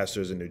I have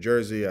pastors in New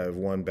Jersey. I have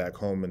one back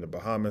home in the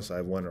Bahamas. I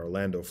have one in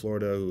Orlando,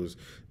 Florida,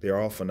 they're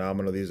all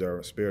phenomenal. These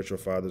are spiritual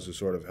fathers who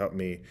sort of help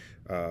me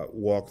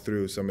walk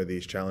through some of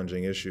these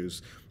challenging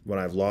issues. When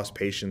I've lost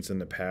patients in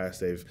the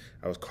past,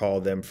 I was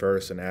called them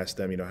first and asked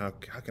them, how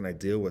can I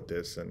deal with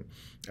this? And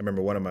I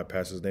remember one of my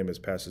pastors, his name is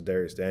Pastor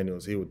Darius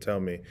Daniels. He would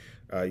tell me,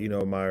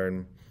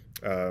 Myron,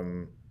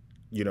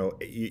 you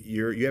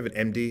have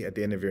an MD at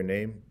the end of your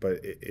name,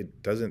 but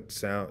it doesn't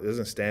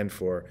stand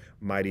for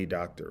mighty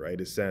doctor, right?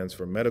 It stands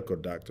for medical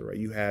doctor, right?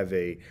 You have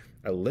a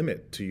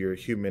limit to your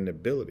human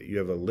ability. You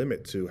have a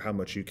limit to how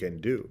much you can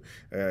do.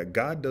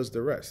 God does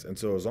the rest. And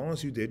so as long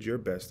as you did your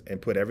best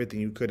and put everything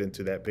you could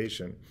into that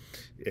patient,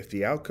 if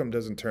the outcome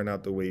doesn't turn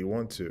out the way you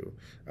want to,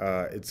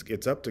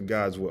 it's up to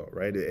God's will,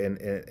 right?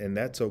 And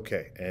that's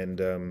okay.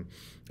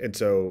 And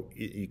so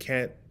you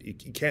can't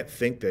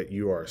think that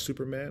you are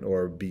Superman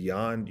or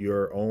beyond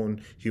your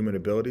own human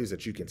abilities,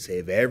 that you can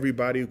save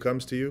everybody who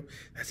comes to you.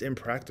 That's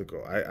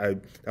impractical.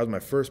 That was my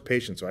first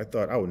patient, so I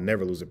thought I would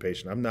never lose a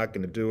patient. I'm not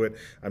going to do it.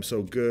 I'm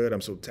so good.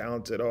 I'm so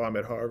talented. Oh, I'm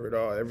at Harvard.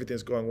 Oh,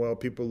 everything's going well.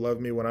 People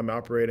love me when I'm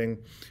operating.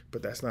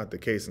 But that's not the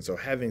case. And so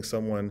having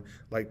someone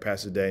like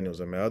Pastor Daniels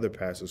and my other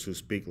pastors who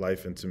speak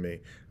life into me,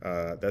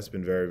 that's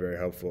been very, very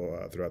helpful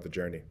throughout the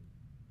journey.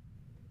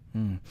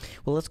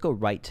 Well, let's go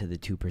right to the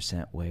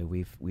 2% way.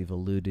 We've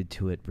alluded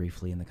to it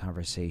briefly in the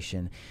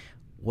conversation.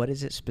 What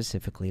is it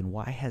specifically, and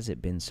why has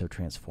it been so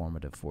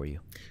transformative for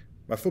you?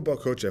 My football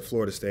coach at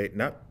Florida State,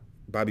 not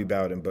Bobby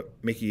Bowden, but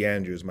Mickey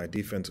Andrews, my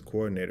defensive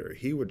coordinator,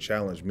 he would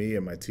challenge me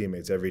and my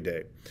teammates every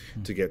day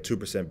to get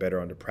 2% better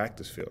on the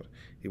practice field.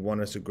 He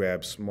wanted us to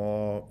grab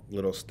small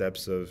little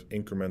steps of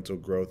incremental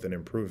growth and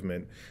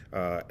improvement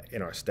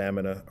in our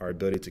stamina, our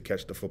ability to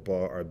catch the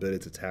football, our ability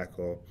to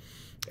tackle.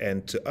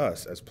 And to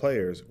us as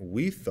players,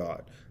 we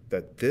thought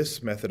that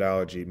this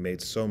methodology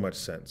made so much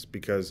sense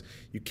because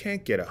you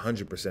can't get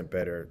 100%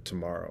 better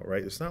tomorrow,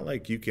 right? It's not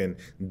like you can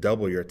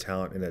double your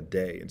talent in a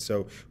day. And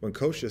so when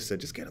Coach just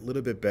said, just get a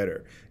little bit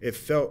better, it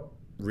felt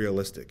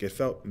realistic. It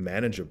felt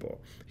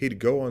manageable. He'd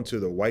go onto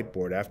the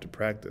whiteboard after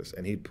practice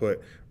and he'd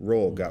put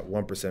Rolle got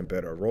 1%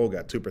 better, Rolle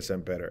got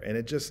 2% better. And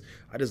I just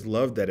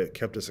loved that it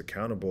kept us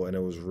accountable and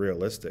it was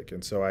realistic.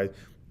 And so I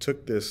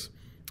took this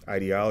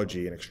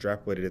ideology and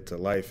extrapolated it to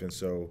life, and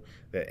so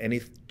that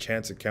any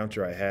chance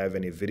encounter I have,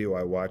 any video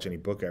I watch, any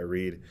book I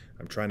read,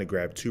 I'm trying to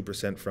grab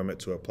 2% from it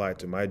to apply it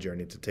to my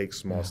journey, to take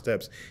small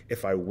steps.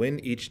 If I win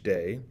each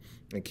day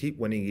and keep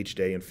winning each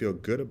day and feel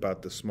good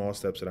about the small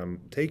steps that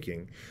I'm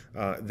taking,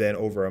 then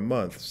over a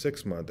month,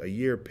 6 month, a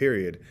year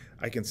period,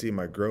 I can see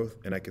my growth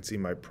and I can see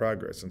my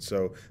progress. And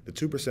so the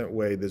 2%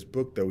 way, this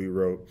book that we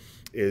wrote,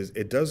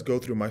 it does go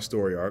through my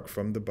story arc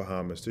from the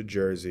Bahamas to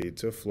Jersey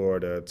to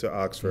Florida to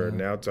Oxford,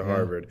 now to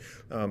Harvard.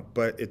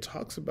 But it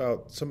talks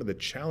about some of the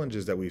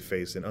challenges that we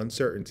face in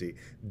uncertainty,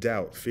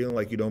 doubt, feeling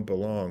like you don't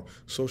belong,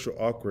 social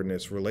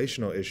awkwardness,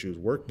 relational issues,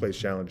 workplace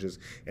challenges,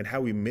 and how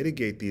we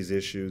mitigate these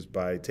issues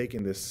by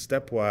taking this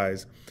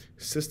stepwise,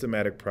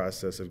 systematic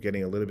process of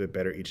getting a little bit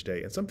better each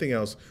day. And something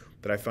else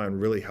that I find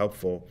really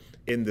helpful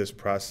in this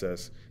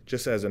process,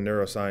 just as a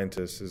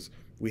neuroscientist, is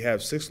we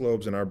have 6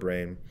 lobes in our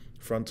brain.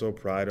 frontal,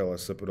 parietal,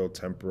 occipital,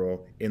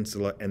 temporal,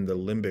 insula, and the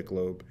limbic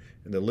lobe.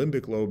 And the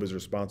limbic lobe is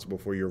responsible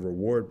for your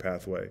reward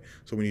pathway.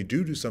 So when you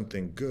do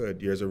something good,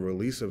 there's a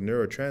release of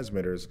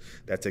neurotransmitters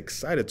that's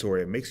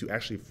excitatory. It makes you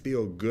actually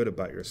feel good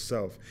about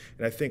yourself.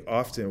 And I think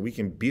often we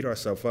can beat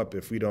ourselves up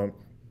if we don't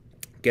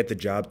get the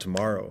job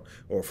tomorrow,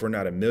 or if we're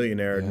not a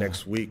millionaire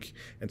next week.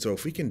 And so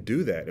if we can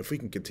do that, if we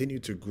can continue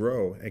to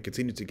grow and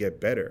continue to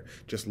get better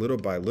just little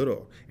by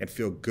little and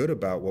feel good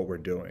about what we're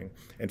doing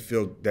and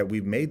feel that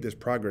we've made this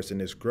progress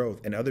and this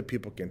growth and other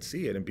people can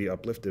see it and be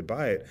uplifted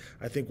by it,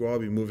 I think we'll all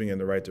be moving in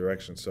the right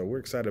direction. So we're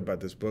excited about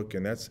this book,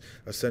 and that's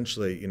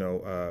essentially,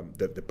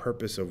 the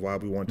purpose of why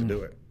we want to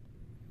do it.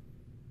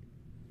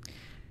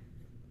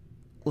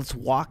 Let's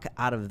walk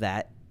out of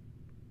that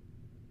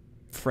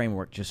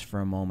framework just for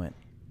a moment.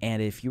 And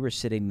if you were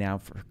sitting down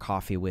for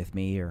coffee with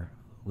me or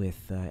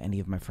with any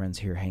of my friends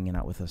here hanging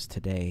out with us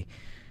today,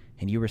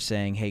 and you were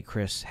saying, hey,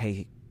 Chris,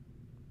 hey,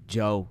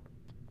 Joe,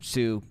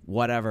 Sue,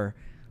 whatever,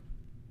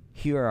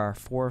 here are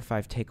 4 or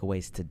 5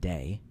 takeaways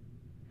today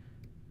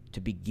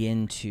to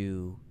begin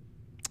to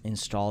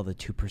install the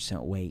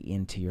 2% way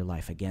into your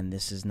life. Again,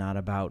 this is not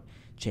about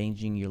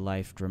changing your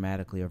life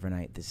dramatically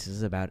overnight. This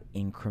is about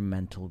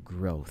incremental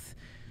growth.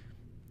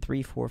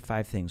 3, 4,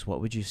 5 things.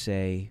 What would you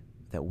say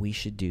that we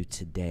should do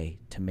today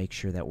to make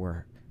sure that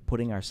we're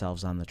putting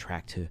ourselves on the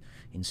track to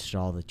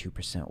install the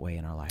 2% way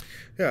in our life?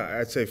 Yeah,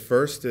 I'd say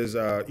first is,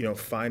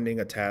 finding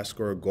a task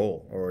or a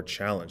goal or a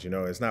challenge.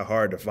 It's not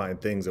hard to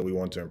find things that we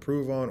want to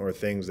improve on or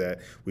things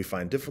that we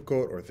find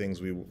difficult or things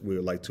we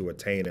would like to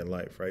attain in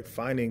life, right?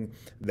 Finding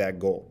that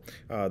goal.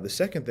 The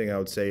second thing I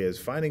would say is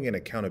finding an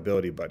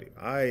accountability buddy.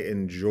 I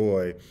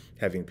enjoy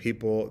having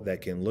people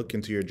that can look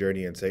into your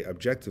journey and say,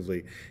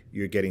 objectively,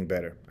 you're getting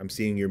better. I'm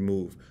seeing your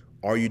move.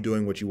 Are you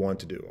doing what you want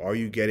to do? Are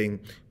you getting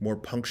more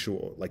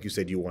punctual like you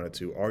said you wanted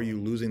to? Are you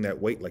losing that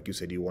weight like you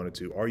said you wanted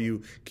to? Are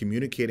you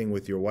communicating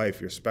with your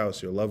wife, your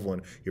spouse, your loved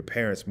one, your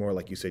parents more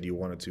like you said you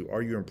wanted to?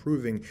 Are you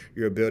improving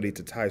your ability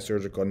to tie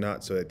surgical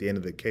knots so at the end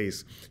of the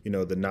case,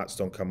 the knots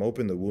don't come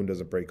open, the wound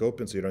doesn't break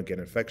open so you don't get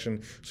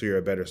infection, so you're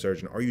a better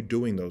surgeon? Are you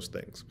doing those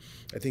things?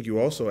 I think you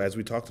also, as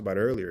we talked about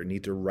earlier,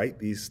 need to write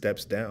these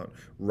steps down.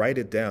 Write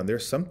it down.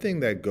 There's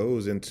something that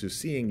goes into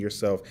seeing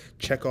yourself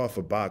check off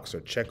a box or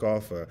check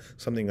off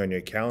something on your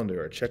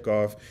calendar or check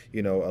off,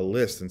 a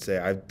list and say,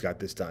 I've got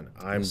this done.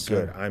 I'm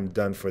good. I'm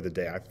done for the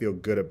day. I feel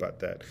good about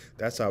that.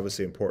 That's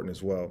obviously important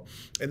as well.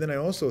 And then I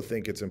also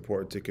think it's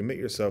important to commit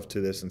yourself to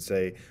this and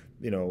say,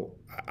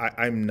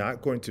 I'm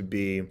not going to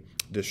be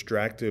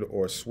distracted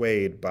or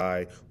swayed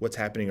by what's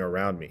happening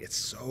around me. It's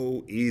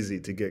so easy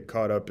to get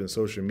caught up in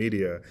social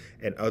media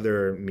and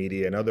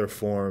other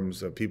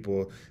forms of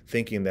people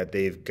thinking that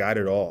they've got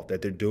it all,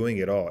 that they're doing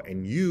it all,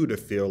 and you to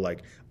feel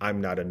like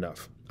I'm not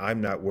enough. I'm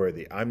not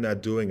worthy. I'm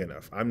not doing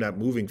enough. I'm not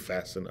moving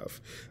fast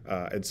enough.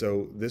 And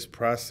so this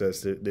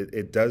process,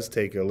 it does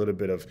take a little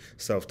bit of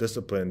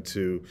self-discipline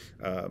to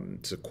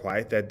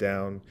quiet that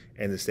down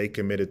and to stay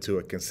committed to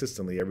it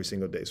consistently every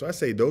single day. So I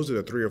say those are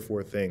the 3 or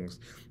 4 things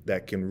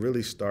that can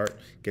really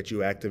get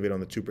you activated on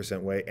the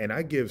 2% way. And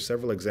I give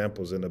several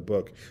examples in the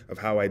book of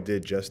how I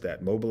did just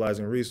that: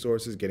 mobilizing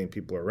resources, getting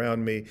people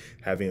around me,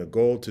 having a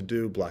goal to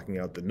do, blocking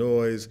out the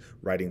noise,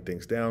 writing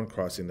things down,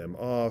 crossing them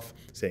off,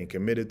 staying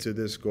committed to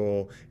this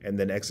goal, and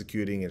then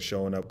executing and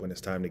showing up when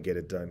it's time to get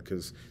it done,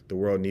 because the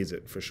world needs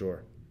it for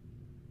sure.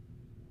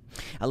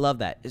 I love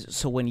that.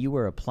 So when you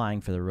were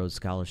applying for the Rhodes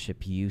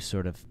Scholarship, you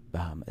sort of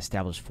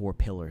established 4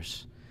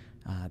 pillars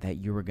that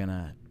you were going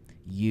to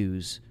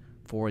use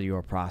for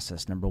your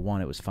process. Number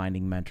 1, it was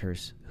finding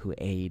mentors who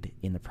aid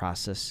in the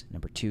process.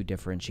 Number 2,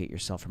 differentiate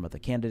yourself from other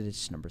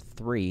candidates. Number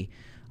 3,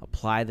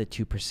 apply the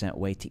 2%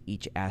 way to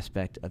each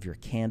aspect of your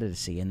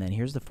candidacy. And then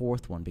here's the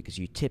 4th one, because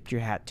you tipped your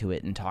hat to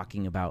it in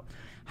talking about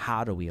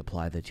how do we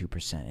apply the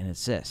 2%. And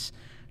it's this: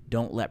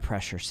 don't let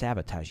pressure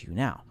sabotage you.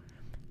 Now,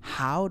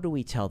 how do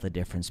we tell the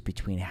difference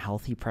between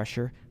healthy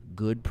pressure,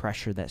 good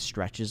pressure that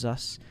stretches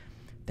us,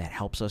 that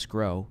helps us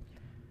grow,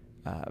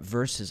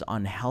 versus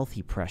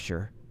unhealthy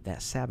pressure that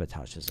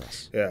sabotages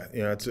us? Yeah,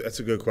 that's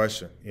a good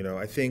question.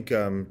 I think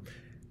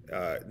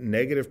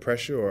negative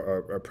pressure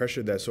or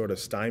pressure that sort of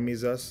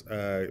stymies us,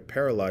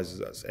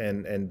 paralyzes us,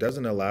 and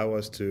doesn't allow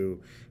us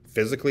to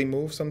physically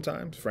move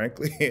sometimes,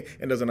 frankly,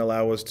 and doesn't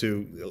allow us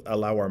to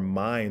allow our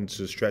minds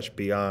to stretch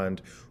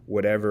beyond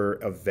whatever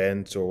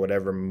events or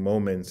whatever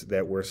moments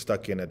that we're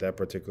stuck in at that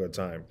particular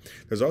time.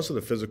 There's also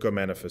the physical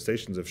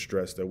manifestations of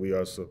stress that we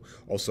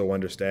also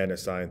understand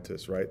as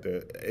scientists, right?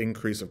 The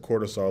increase of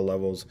cortisol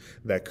levels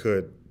that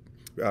could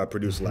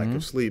produce lack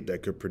of sleep,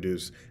 that could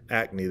produce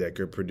acne, that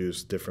could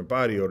produce different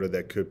body odor,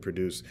 that could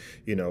produce,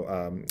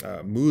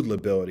 mood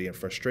lability and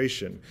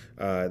frustration,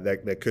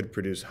 that could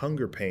produce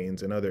hunger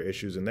pains and other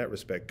issues in that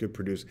respect, could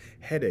produce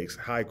headaches.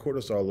 High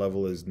cortisol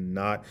level is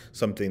not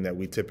something that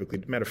we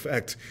typically, matter of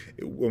fact,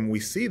 when we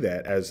see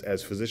that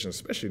as physicians,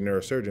 especially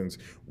neurosurgeons,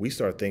 we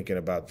start thinking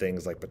about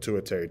things like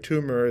pituitary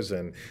tumors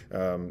and,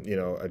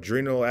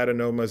 adrenal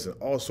adenomas and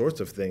all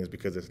sorts of things,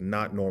 because it's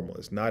not normal.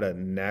 It's not a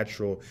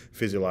natural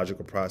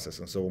physiological process.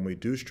 And so when we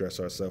do stress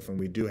ourselves and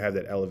we do have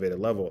that elevated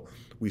level,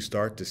 we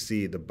start to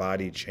see the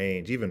body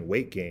change, even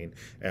weight gain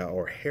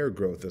or hair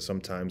growth is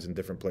sometimes in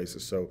different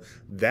places. So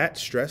that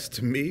stress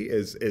to me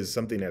is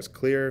something that's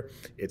clear.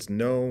 It's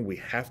known. We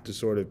have to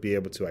sort of be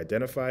able to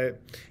identify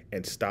it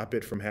and stop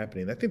it from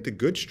happening. I think the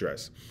good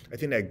stress, I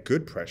think that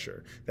good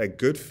pressure, that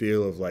good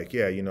feel of like,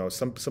 yeah, you know,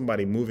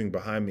 somebody moving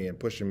behind me and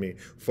pushing me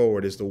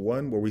forward is the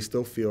one where we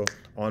still feel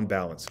on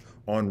balance,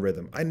 on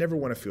rhythm. I never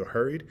want to feel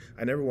hurried.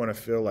 I never want to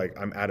feel like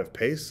I'm out of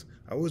pace.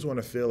 I always want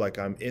to feel like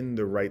I'm in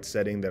the right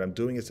setting, that I'm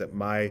doing this at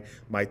my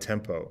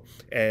tempo.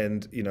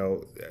 And, you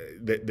know,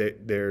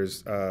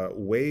 there's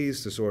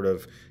ways to sort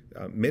of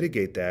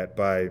mitigate that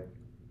by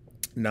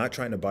not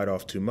trying to bite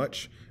off too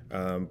much,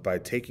 by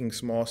taking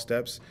small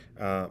steps,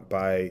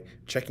 by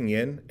checking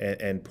in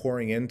and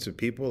pouring into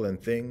people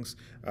and things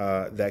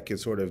that can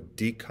sort of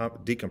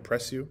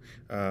decompress you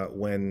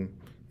when,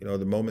 you know,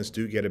 the moments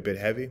do get a bit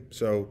heavy.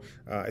 So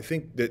I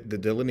think that the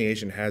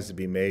delineation has to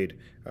be made,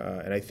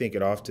 and I think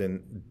it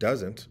often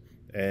doesn't.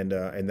 And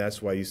that's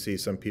why you see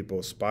some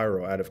people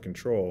spiral out of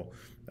control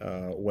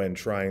when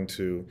trying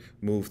to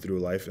move through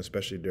life,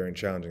 especially during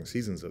challenging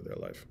seasons of their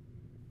life.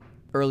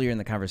 Earlier in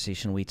the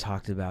conversation, we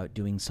talked about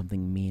doing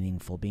something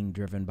meaningful, being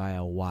driven by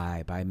a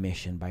why, by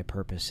mission, by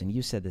purpose. And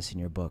you said this in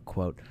your book,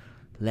 quote,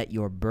 "Let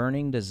your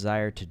burning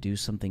desire to do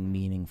something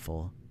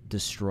meaningful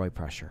destroy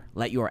pressure.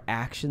 Let your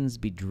actions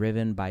be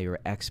driven by your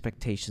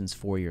expectations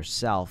for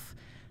yourself,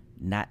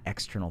 not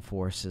external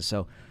forces."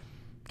 So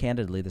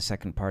candidly, the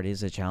second part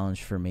is a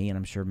challenge for me, and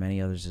I'm sure many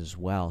others as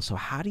well. So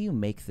how do you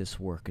make this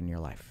work in your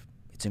life?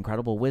 It's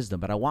incredible wisdom,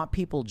 but I want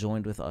people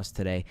joined with us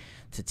today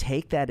to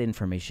take that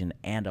information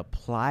and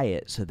apply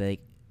it so they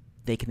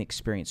can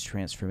experience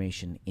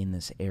transformation in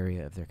this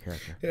area of their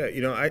character. Yeah, you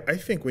know, I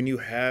think when you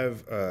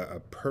have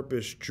a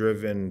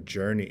purpose-driven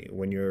journey,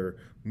 when you're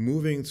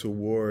moving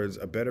towards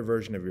a better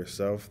version of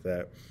yourself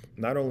that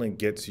not only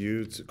gets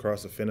you to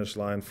cross the finish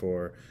line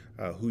for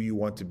who you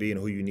want to be and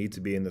who you need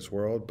to be in this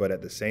world, but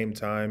at the same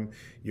time,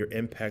 you're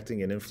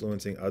impacting and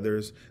influencing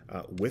others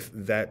with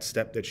that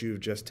step that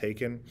you've just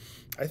taken.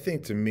 I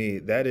think to me,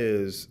 that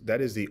is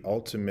the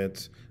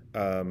ultimate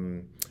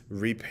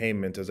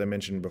repayment, as I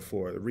mentioned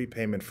before, the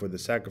repayment for the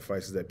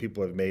sacrifices that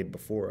people have made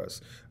before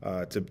us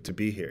to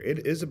be here.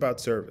 It is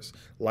about service.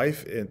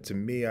 Life, and to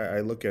me,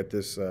 I look at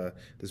this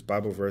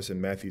Bible verse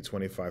in Matthew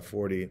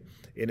 25:40,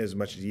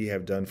 "Inasmuch as ye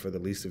have done for the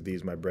least of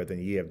these, my brethren,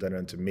 ye have done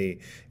unto me."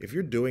 If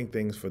you're doing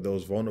things for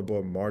those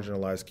vulnerable,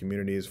 marginalized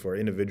communities, for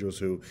individuals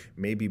who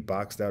may be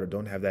boxed out or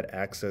don't have that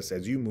access,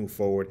 as you move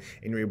forward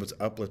and you're able to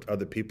uplift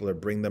other people or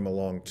bring them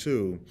along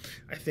too,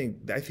 I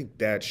think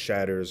that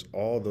shatters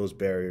all those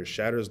barriers,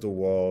 shatters the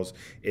walls.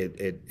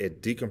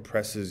 It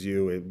decompresses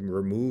you. It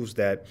removes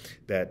that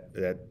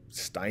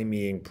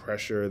stymieing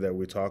pressure that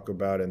we talk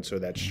about, and so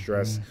that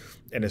stress,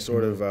 and it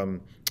sort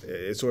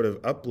of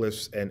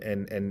uplifts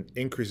and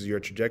increases your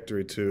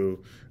trajectory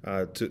to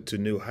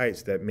new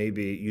heights that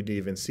maybe you didn't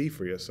even see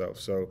for yourself.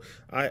 So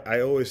I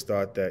always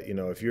thought that, you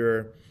know, if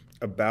you're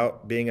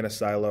about being in a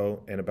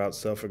silo and about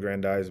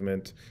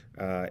self-aggrandizement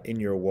in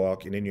your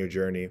walk and in your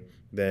journey,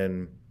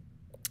 then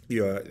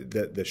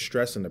the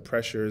stress and the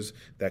pressures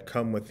that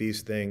come with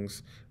these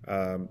things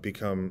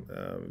become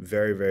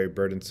very, very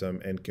burdensome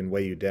and can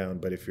weigh you down.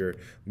 But if you're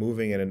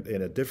moving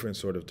in a different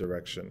sort of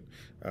direction,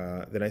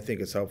 then I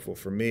think it's helpful.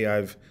 For me,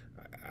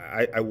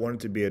 I wanted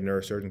to be a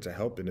neurosurgeon to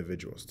help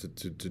individuals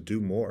to do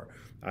more.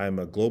 I'm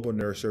a global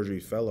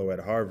neurosurgery fellow at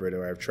Harvard,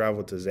 where I've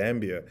traveled to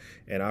Zambia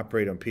and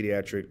operate on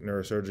pediatric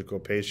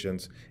neurosurgical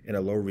patients in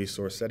a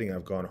low-resource setting.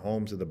 I've gone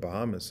home to the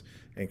Bahamas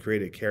and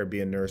created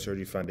Caribbean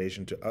Neurosurgery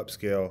Foundation to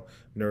upscale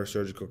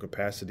neurosurgical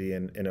capacity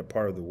in a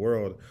part of the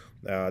world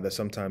that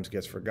sometimes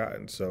gets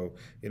forgotten. So,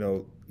 you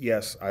know,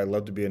 yes, I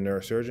love to be a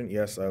neurosurgeon.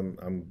 Yes,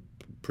 I'm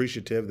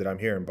appreciative that I'm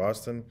here in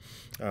Boston,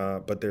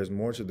 but there's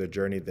more to the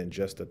journey than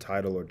just a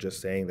title or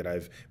just saying that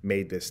I've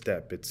made this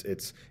step.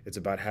 It's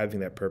about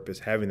having that purpose,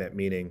 having that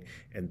meaning,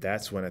 and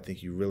that's when I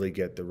think you really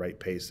get the right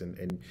pace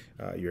and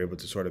you're able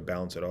to sort of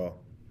balance it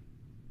all.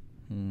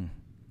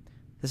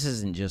 This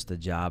isn't just a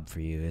job for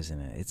you, isn't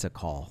it? It's a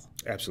call.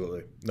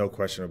 Absolutely. No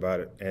question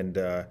about it. And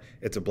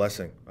it's a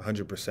blessing,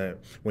 100%.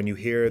 When you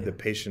hear the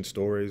patient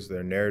stories,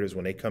 their narratives,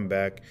 when they come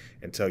back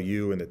and tell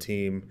you and the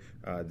team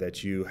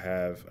that you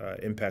have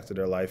impacted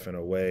their life in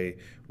a way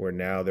where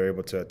now they're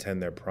able to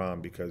attend their prom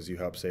because you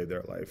helped save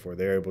their life, or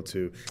they're able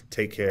to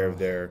take care of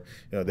their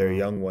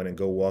young one and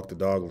go walk the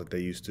dog like they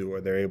used to,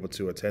 or they're able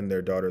to attend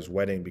their daughter's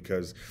wedding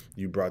because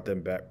you brought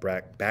them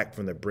back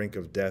from the brink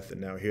of death, and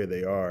now here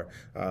they are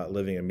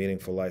living a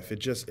meaningful life.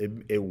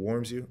 It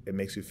warms you. It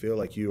makes you feel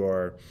like you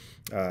are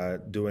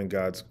doing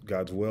God's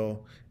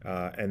will,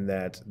 and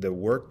that the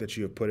work that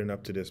you have put in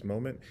up to this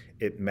moment,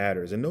 it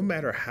matters. And no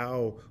matter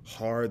how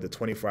hard the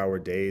 24-hour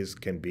days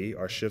can be,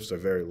 our shifts are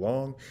very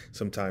long.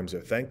 Sometimes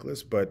they're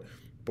thankless, but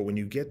when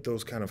you get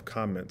those kind of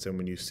comments and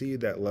when you see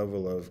that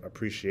level of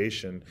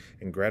appreciation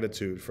and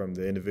gratitude from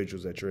the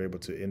individuals that you're able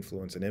to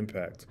influence and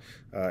impact,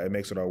 it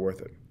makes it all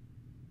worth it.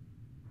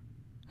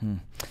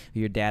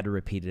 Your dad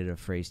repeated a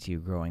phrase to you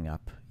growing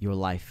up: "Your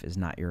life is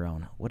not your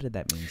own." What did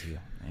that mean to you?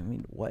 I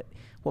mean, what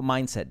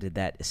mindset did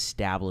that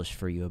establish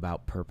for you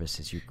about purpose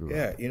as you grew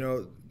up?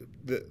 Yeah,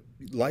 the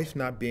life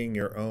not being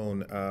your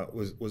own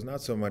was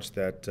not so much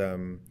that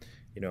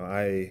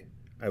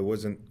I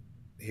wasn't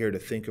here to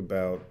think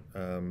about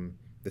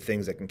the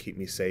things that can keep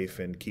me safe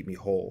and keep me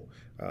whole,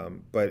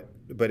 but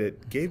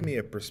it gave me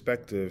a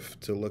perspective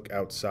to look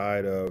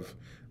outside of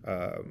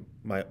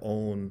my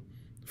own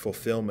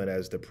fulfillment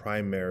as the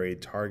primary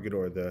target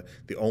or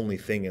the only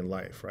thing in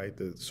life, right?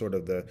 The sort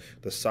of the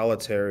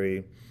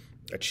solitary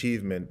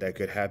achievement that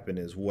could happen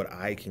is what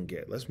I can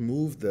get. Let's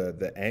move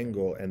the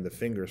angle and the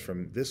fingers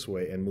from this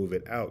way and move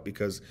it out,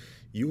 because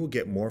you will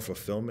get more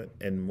fulfillment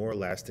and more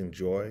lasting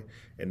joy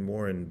and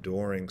more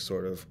enduring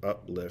sort of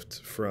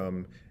uplift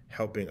from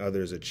helping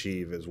others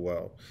achieve as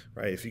well,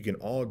 right? If you can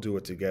all do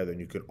it together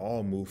and you can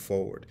all move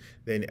forward,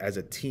 then as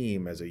a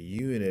team, as a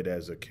unit,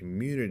 as a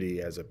community,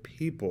 as a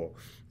people,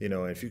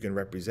 if you can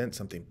represent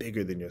something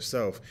bigger than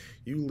yourself,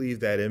 you leave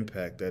that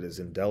impact that is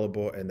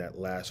indelible and that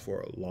lasts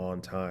for a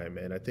long time.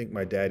 And I think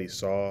my daddy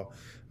saw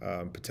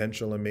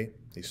potential in me.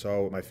 He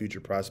saw what my future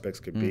prospects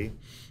could be.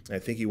 And I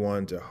think he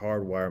wanted to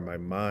hardwire my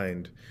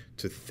mind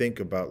to think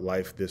about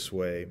life this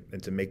way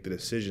and to make the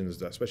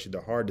decisions, especially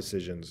the hard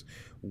decisions,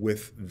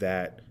 with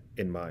that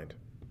in mind.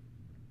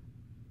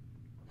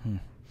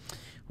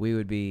 We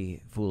would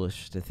be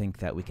foolish to think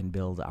that we can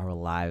build our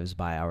lives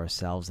by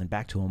ourselves. And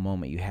back to a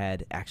moment you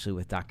had actually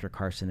with Dr.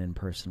 Carson in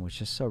person,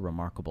 which is so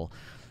remarkable.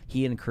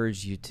 He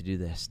encouraged you to do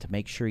this, to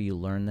make sure you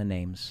learn the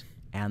names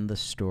and the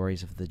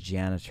stories of the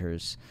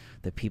janitors,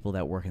 the people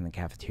that work in the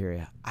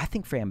cafeteria. I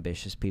think for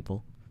ambitious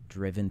people,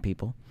 driven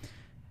people,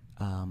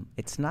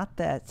 it's not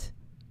that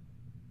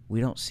we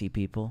don't see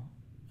people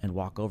and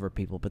walk over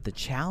people, but the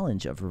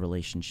challenge of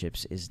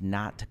relationships is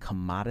not to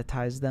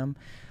commoditize them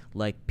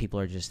like people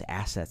are just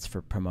assets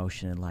for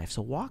promotion in life.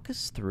 So walk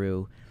us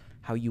through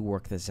how you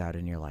work this out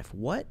in your life.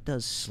 What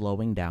does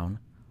slowing down,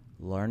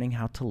 learning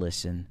how to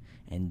listen,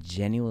 and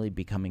genuinely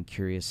becoming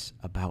curious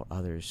about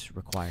others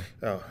require?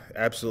 Oh,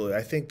 absolutely.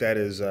 I think that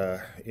is,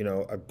 a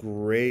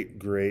great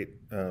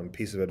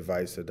piece of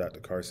advice that Dr.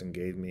 Carson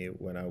gave me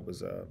when I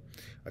was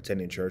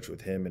attending church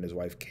with him and his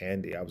wife,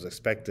 Candy. I was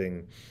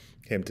expecting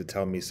him to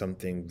tell me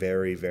something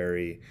very,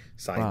 very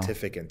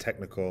scientific and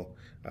technical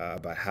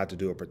about how to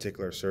do a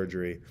particular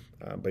surgery.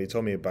 But he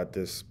told me about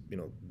this,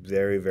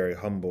 very, very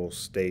humble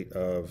state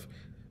of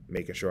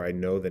making sure I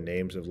know the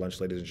names of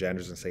lunch ladies and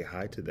janitors and say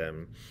hi to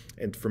them.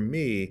 And for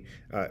me,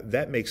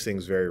 that makes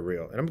things very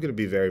real. And I'm going to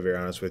be very, very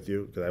honest with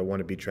you, because I want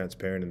to be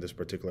transparent in this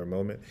particular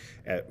moment.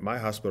 At my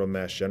hospital,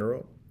 Mass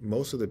General,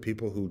 most of the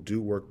people who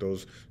do work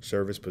those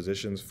service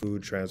positions,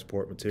 food,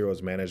 transport,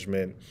 materials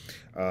management,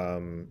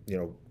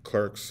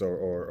 clerks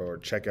or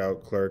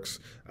checkout clerks,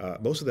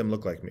 most of them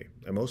look like me.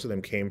 And most of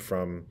them came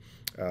from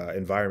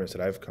environments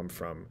that I've come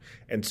from.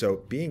 And so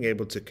being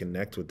able to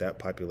connect with that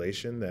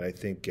population that I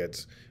think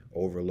gets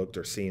overlooked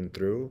or seen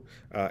through,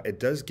 it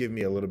does give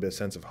me a little bit of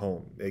sense of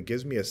home. It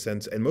gives me a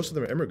sense, and most of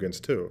them are immigrants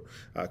too,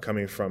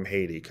 coming from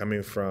Haiti,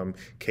 coming from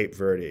Cape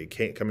Verde,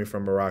 coming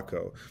from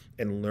Morocco,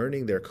 and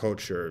learning their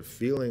culture,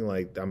 feeling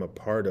like I'm a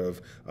part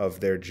of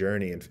their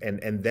journey,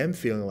 and them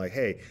feeling like,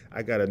 hey,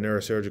 I got a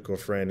neurosurgical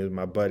friend who's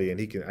my buddy,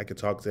 and I could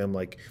talk to him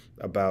like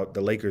about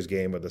the Lakers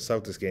game or the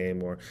Celtics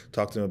game, or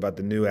talk to him about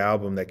the new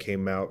album that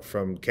came out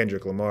from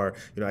Kendrick Lamar.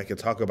 I could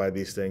talk about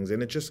these things,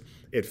 and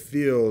it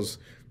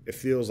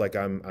feels like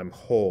I'm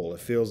whole. It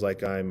feels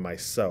like I'm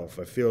myself.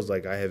 It feels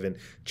like I haven't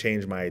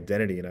changed my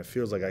identity, and it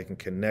feels like I can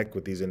connect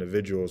with these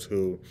individuals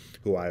who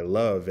I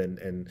love,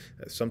 and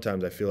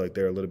sometimes I feel like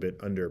they're a little bit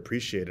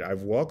underappreciated.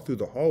 I've walked through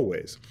the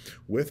hallways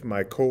with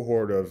my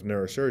cohort of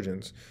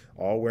neurosurgeons,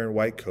 all wearing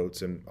white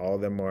coats, and all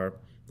of them are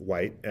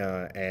white,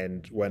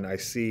 and when I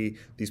see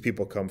these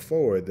people come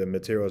forward, the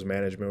materials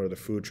management or the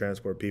food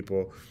transport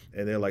people,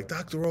 and they're like,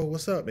 "Dr. Rolle,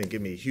 what's up?" and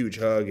give me a huge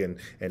hug and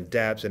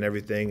daps and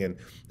everything, and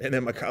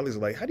then my colleagues are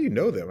like, "How do you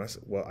know them?" I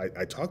said, "Well,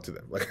 I talk to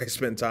them. Like, I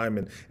spend time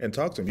and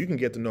talk to them. You can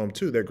get to know them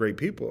too. They're great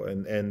people."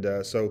 And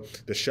so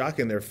the shock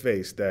in their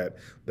face that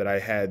I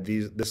had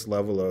this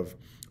level of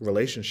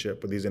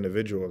relationship with these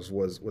individuals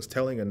was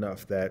telling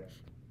enough that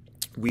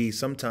we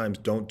sometimes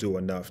don't do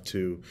enough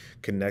to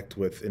connect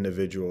with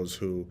individuals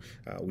who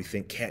we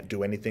think can't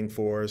do anything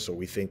for us, or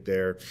we think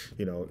they're,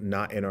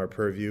 not in our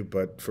purview.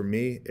 But for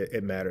me,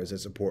 it matters.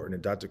 It's important.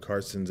 And Dr.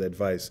 Carson's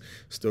advice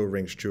still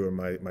rings true in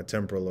my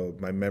temporal lobe,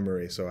 my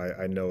memory, so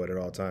I know it at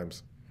all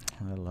times.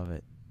 I love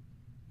it.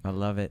 I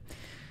love it.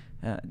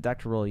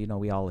 Dr. Rolle,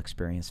 we all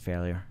experience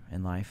failure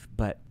in life,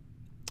 but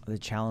the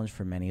challenge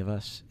for many of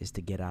us is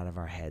to get out of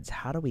our heads.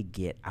 How do we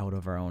get out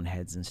of our own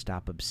heads and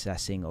stop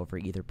obsessing over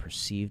either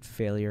perceived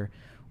failure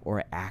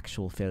or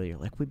actual failure?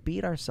 Like, we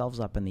beat ourselves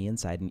up on the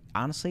inside. And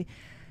honestly,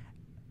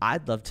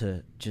 I'd love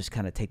to just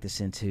kind of take this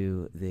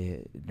into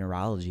the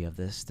neurology of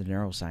this, the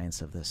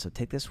neuroscience of this. So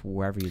take this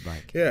wherever you'd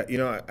like.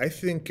 Yeah, I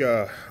think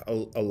a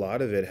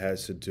lot of it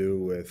has to do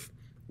with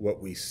what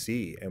we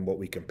see and what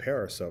we compare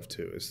ourselves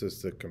to. It's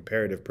just the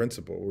comparative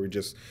principle where we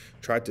just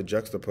try to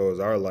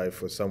juxtapose our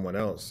life with someone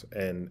else,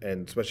 and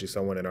especially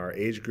someone in our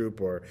age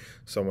group or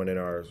someone in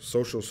our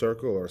social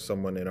circle or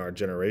someone in our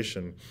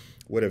generation.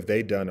 What have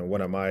they done and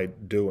what am I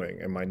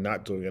doing? Am I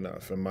not doing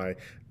enough? Am I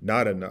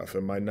not enough?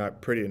 Am I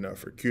not pretty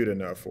enough or cute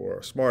enough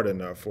or smart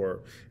enough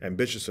or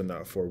ambitious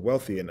enough or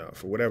wealthy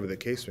enough or whatever the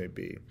case may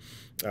be?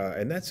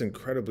 And that's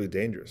incredibly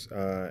dangerous.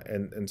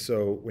 And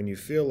so when you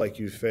feel like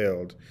you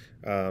failed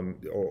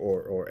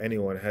or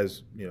anyone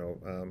has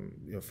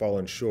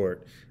fallen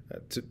short,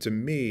 to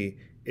me,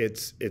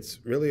 it's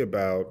really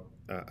about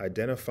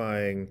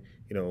identifying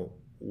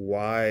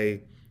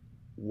why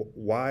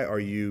are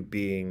you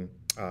being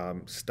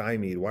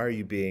stymied? Why are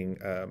you being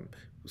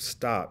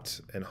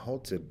stopped and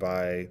halted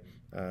by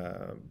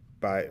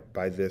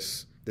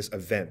this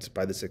event,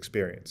 by this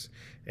experience?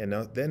 And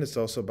then it's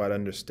also about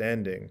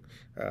understanding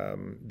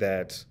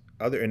that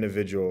other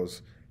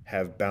individuals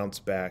have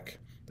bounced back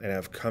and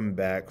have come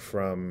back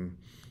from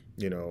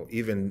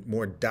even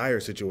more dire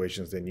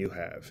situations than you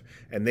have,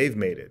 and they've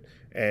made it.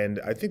 And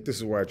I think this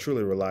is where I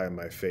truly rely on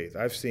my faith.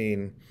 I've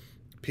seen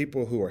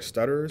people who are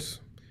stutterers,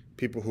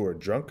 people who are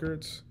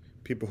drunkards,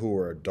 people who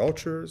are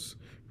adulterers,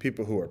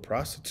 people who are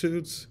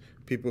prostitutes,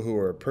 people who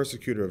are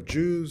persecutor of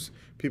Jews,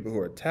 people who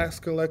are tax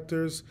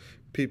collectors,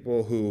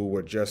 people who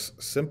were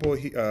just simple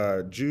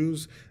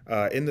Jews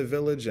in the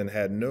village and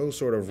had no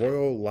sort of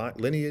royal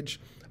lineage.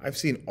 I've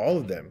seen all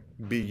of them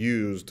be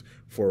used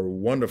for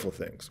wonderful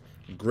things,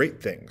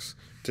 great things,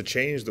 to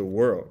change the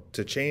world,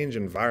 to change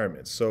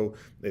environments. So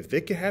if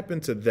it can happen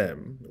to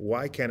them,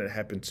 why can't it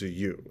happen to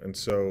you? And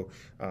so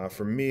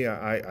for me,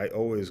 I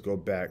always go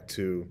back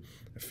to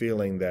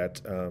feeling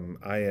that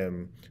I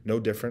am no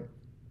different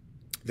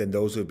than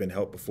those who have been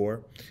helped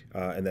before,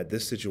 and that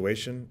this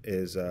situation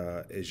is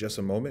just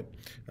a moment.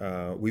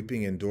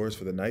 Weeping endures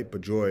for the night,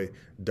 but joy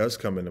does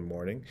come in the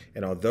morning.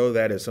 And although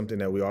that is something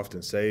that we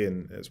often say,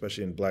 and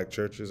especially in Black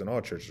churches and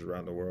all churches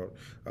around the world,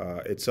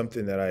 it's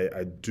something that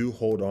I do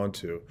hold on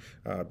to,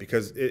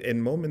 because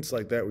in moments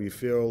like that where you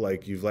feel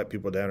like you've let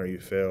people down or you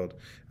failed,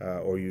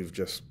 or you've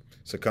just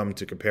succumb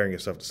to comparing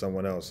yourself to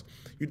someone else,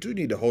 you do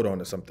need to hold on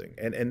to something.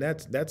 And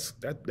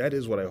that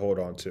is what I hold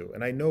on to.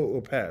 And I know it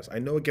will pass. I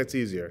know it gets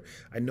easier.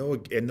 I know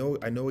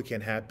it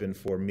can happen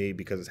for me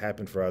because it's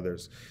happened for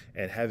others.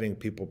 And having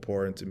people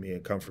pour into me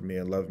and comfort me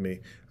and love me,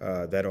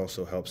 that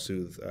also helps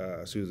soothe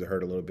the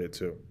hurt a little bit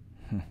too.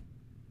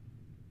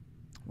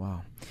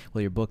 Wow.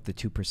 Well, your book, The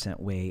 2%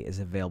 Way, is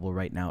available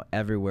right now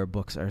everywhere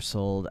books are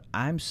sold.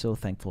 I'm so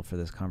thankful for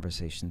this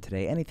conversation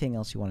today. Anything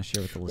else you want to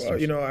share with the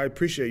listeners? Well, I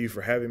appreciate you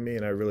for having me,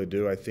 and I really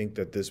do. I think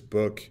that this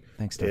book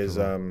is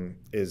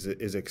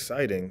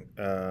exciting,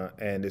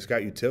 and it's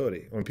got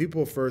utility. When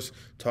people first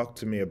talk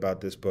to me about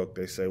this book,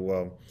 they say,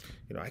 well,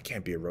 I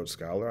can't be a Rhodes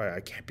Scholar.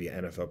 I can't be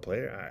an NFL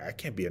player. I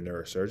can't be a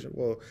neurosurgeon.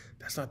 Well,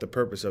 that's not the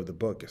purpose of the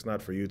book. It's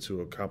not for you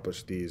to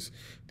accomplish these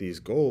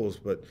goals,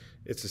 but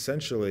it's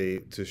essentially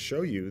to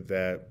show you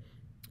that,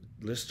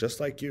 just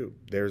like you,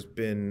 there's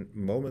been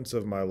moments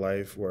of my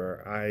life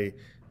where I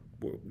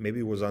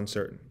maybe was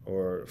uncertain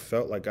or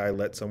felt like I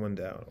let someone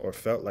down or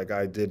felt like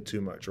I did too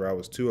much or I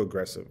was too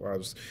aggressive or I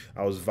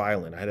was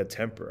violent. I had a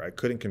temper. I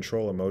couldn't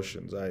control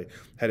emotions. I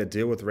had to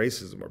deal with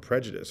racism or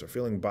prejudice or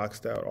feeling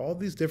boxed out. All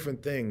these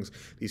different things,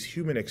 these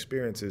human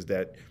experiences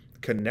that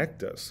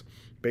connect us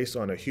based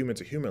on a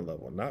human-to-human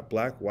level, not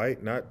black,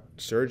 white, not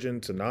surgeon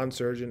to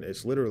non-surgeon.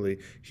 It's literally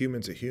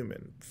human to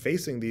human.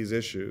 Facing these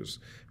issues,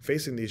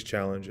 facing these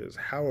challenges,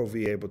 how are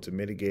we able to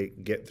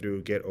mitigate, get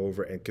through, get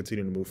over, and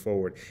continue to move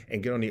forward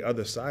and get on the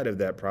other side of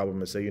that problem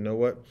and say, you know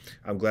what,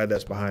 I'm glad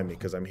that's behind me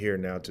because I'm here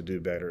now to do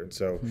better. And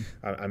so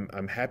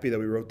I'm happy that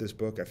we wrote this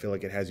book. I feel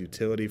like it has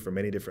utility for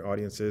many different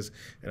audiences,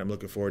 and I'm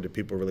looking forward to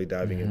people really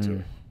diving into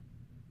it.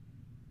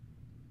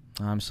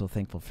 I'm so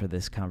thankful for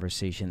this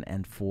conversation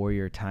and for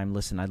your time.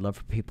 Listen, I'd love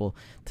for people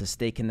to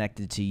stay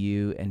connected to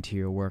you and to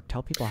your work.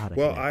 Tell people how to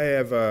connect. I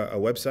have a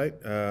website.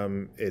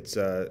 It's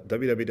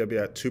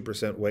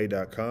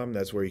www.2percentway.com.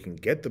 That's where you can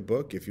get the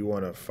book. If you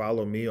want to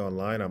follow me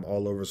online, I'm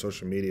all over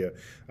social media,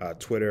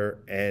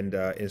 Twitter and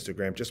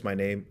Instagram. Just my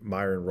name,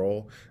 Myron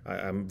Rolle.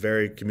 I'm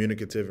very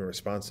communicative and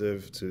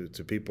responsive to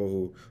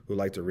people who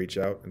like to reach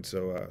out. And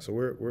so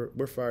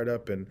we're fired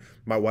up. And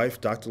my wife,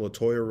 Dr.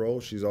 LaToya Rolle,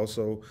 she's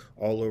also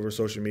all over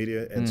social media.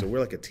 And so we're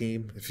like a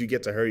team. If you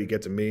get to her, you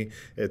get to me.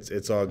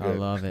 It's all good. I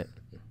love it.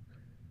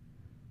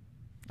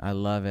 I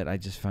love it. I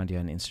just found you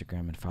on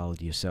Instagram and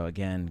followed you. So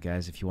again,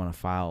 guys, if you want to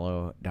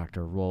follow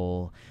Dr.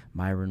 Rolle,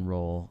 Myron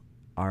Rolle,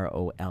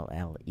 Rolle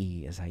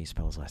is how you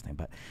spell his last name.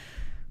 But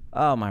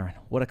Myron,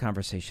 what a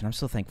conversation. I'm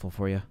so thankful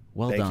for you.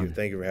 Well done.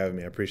 Thank you for having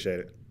me. I appreciate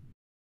it.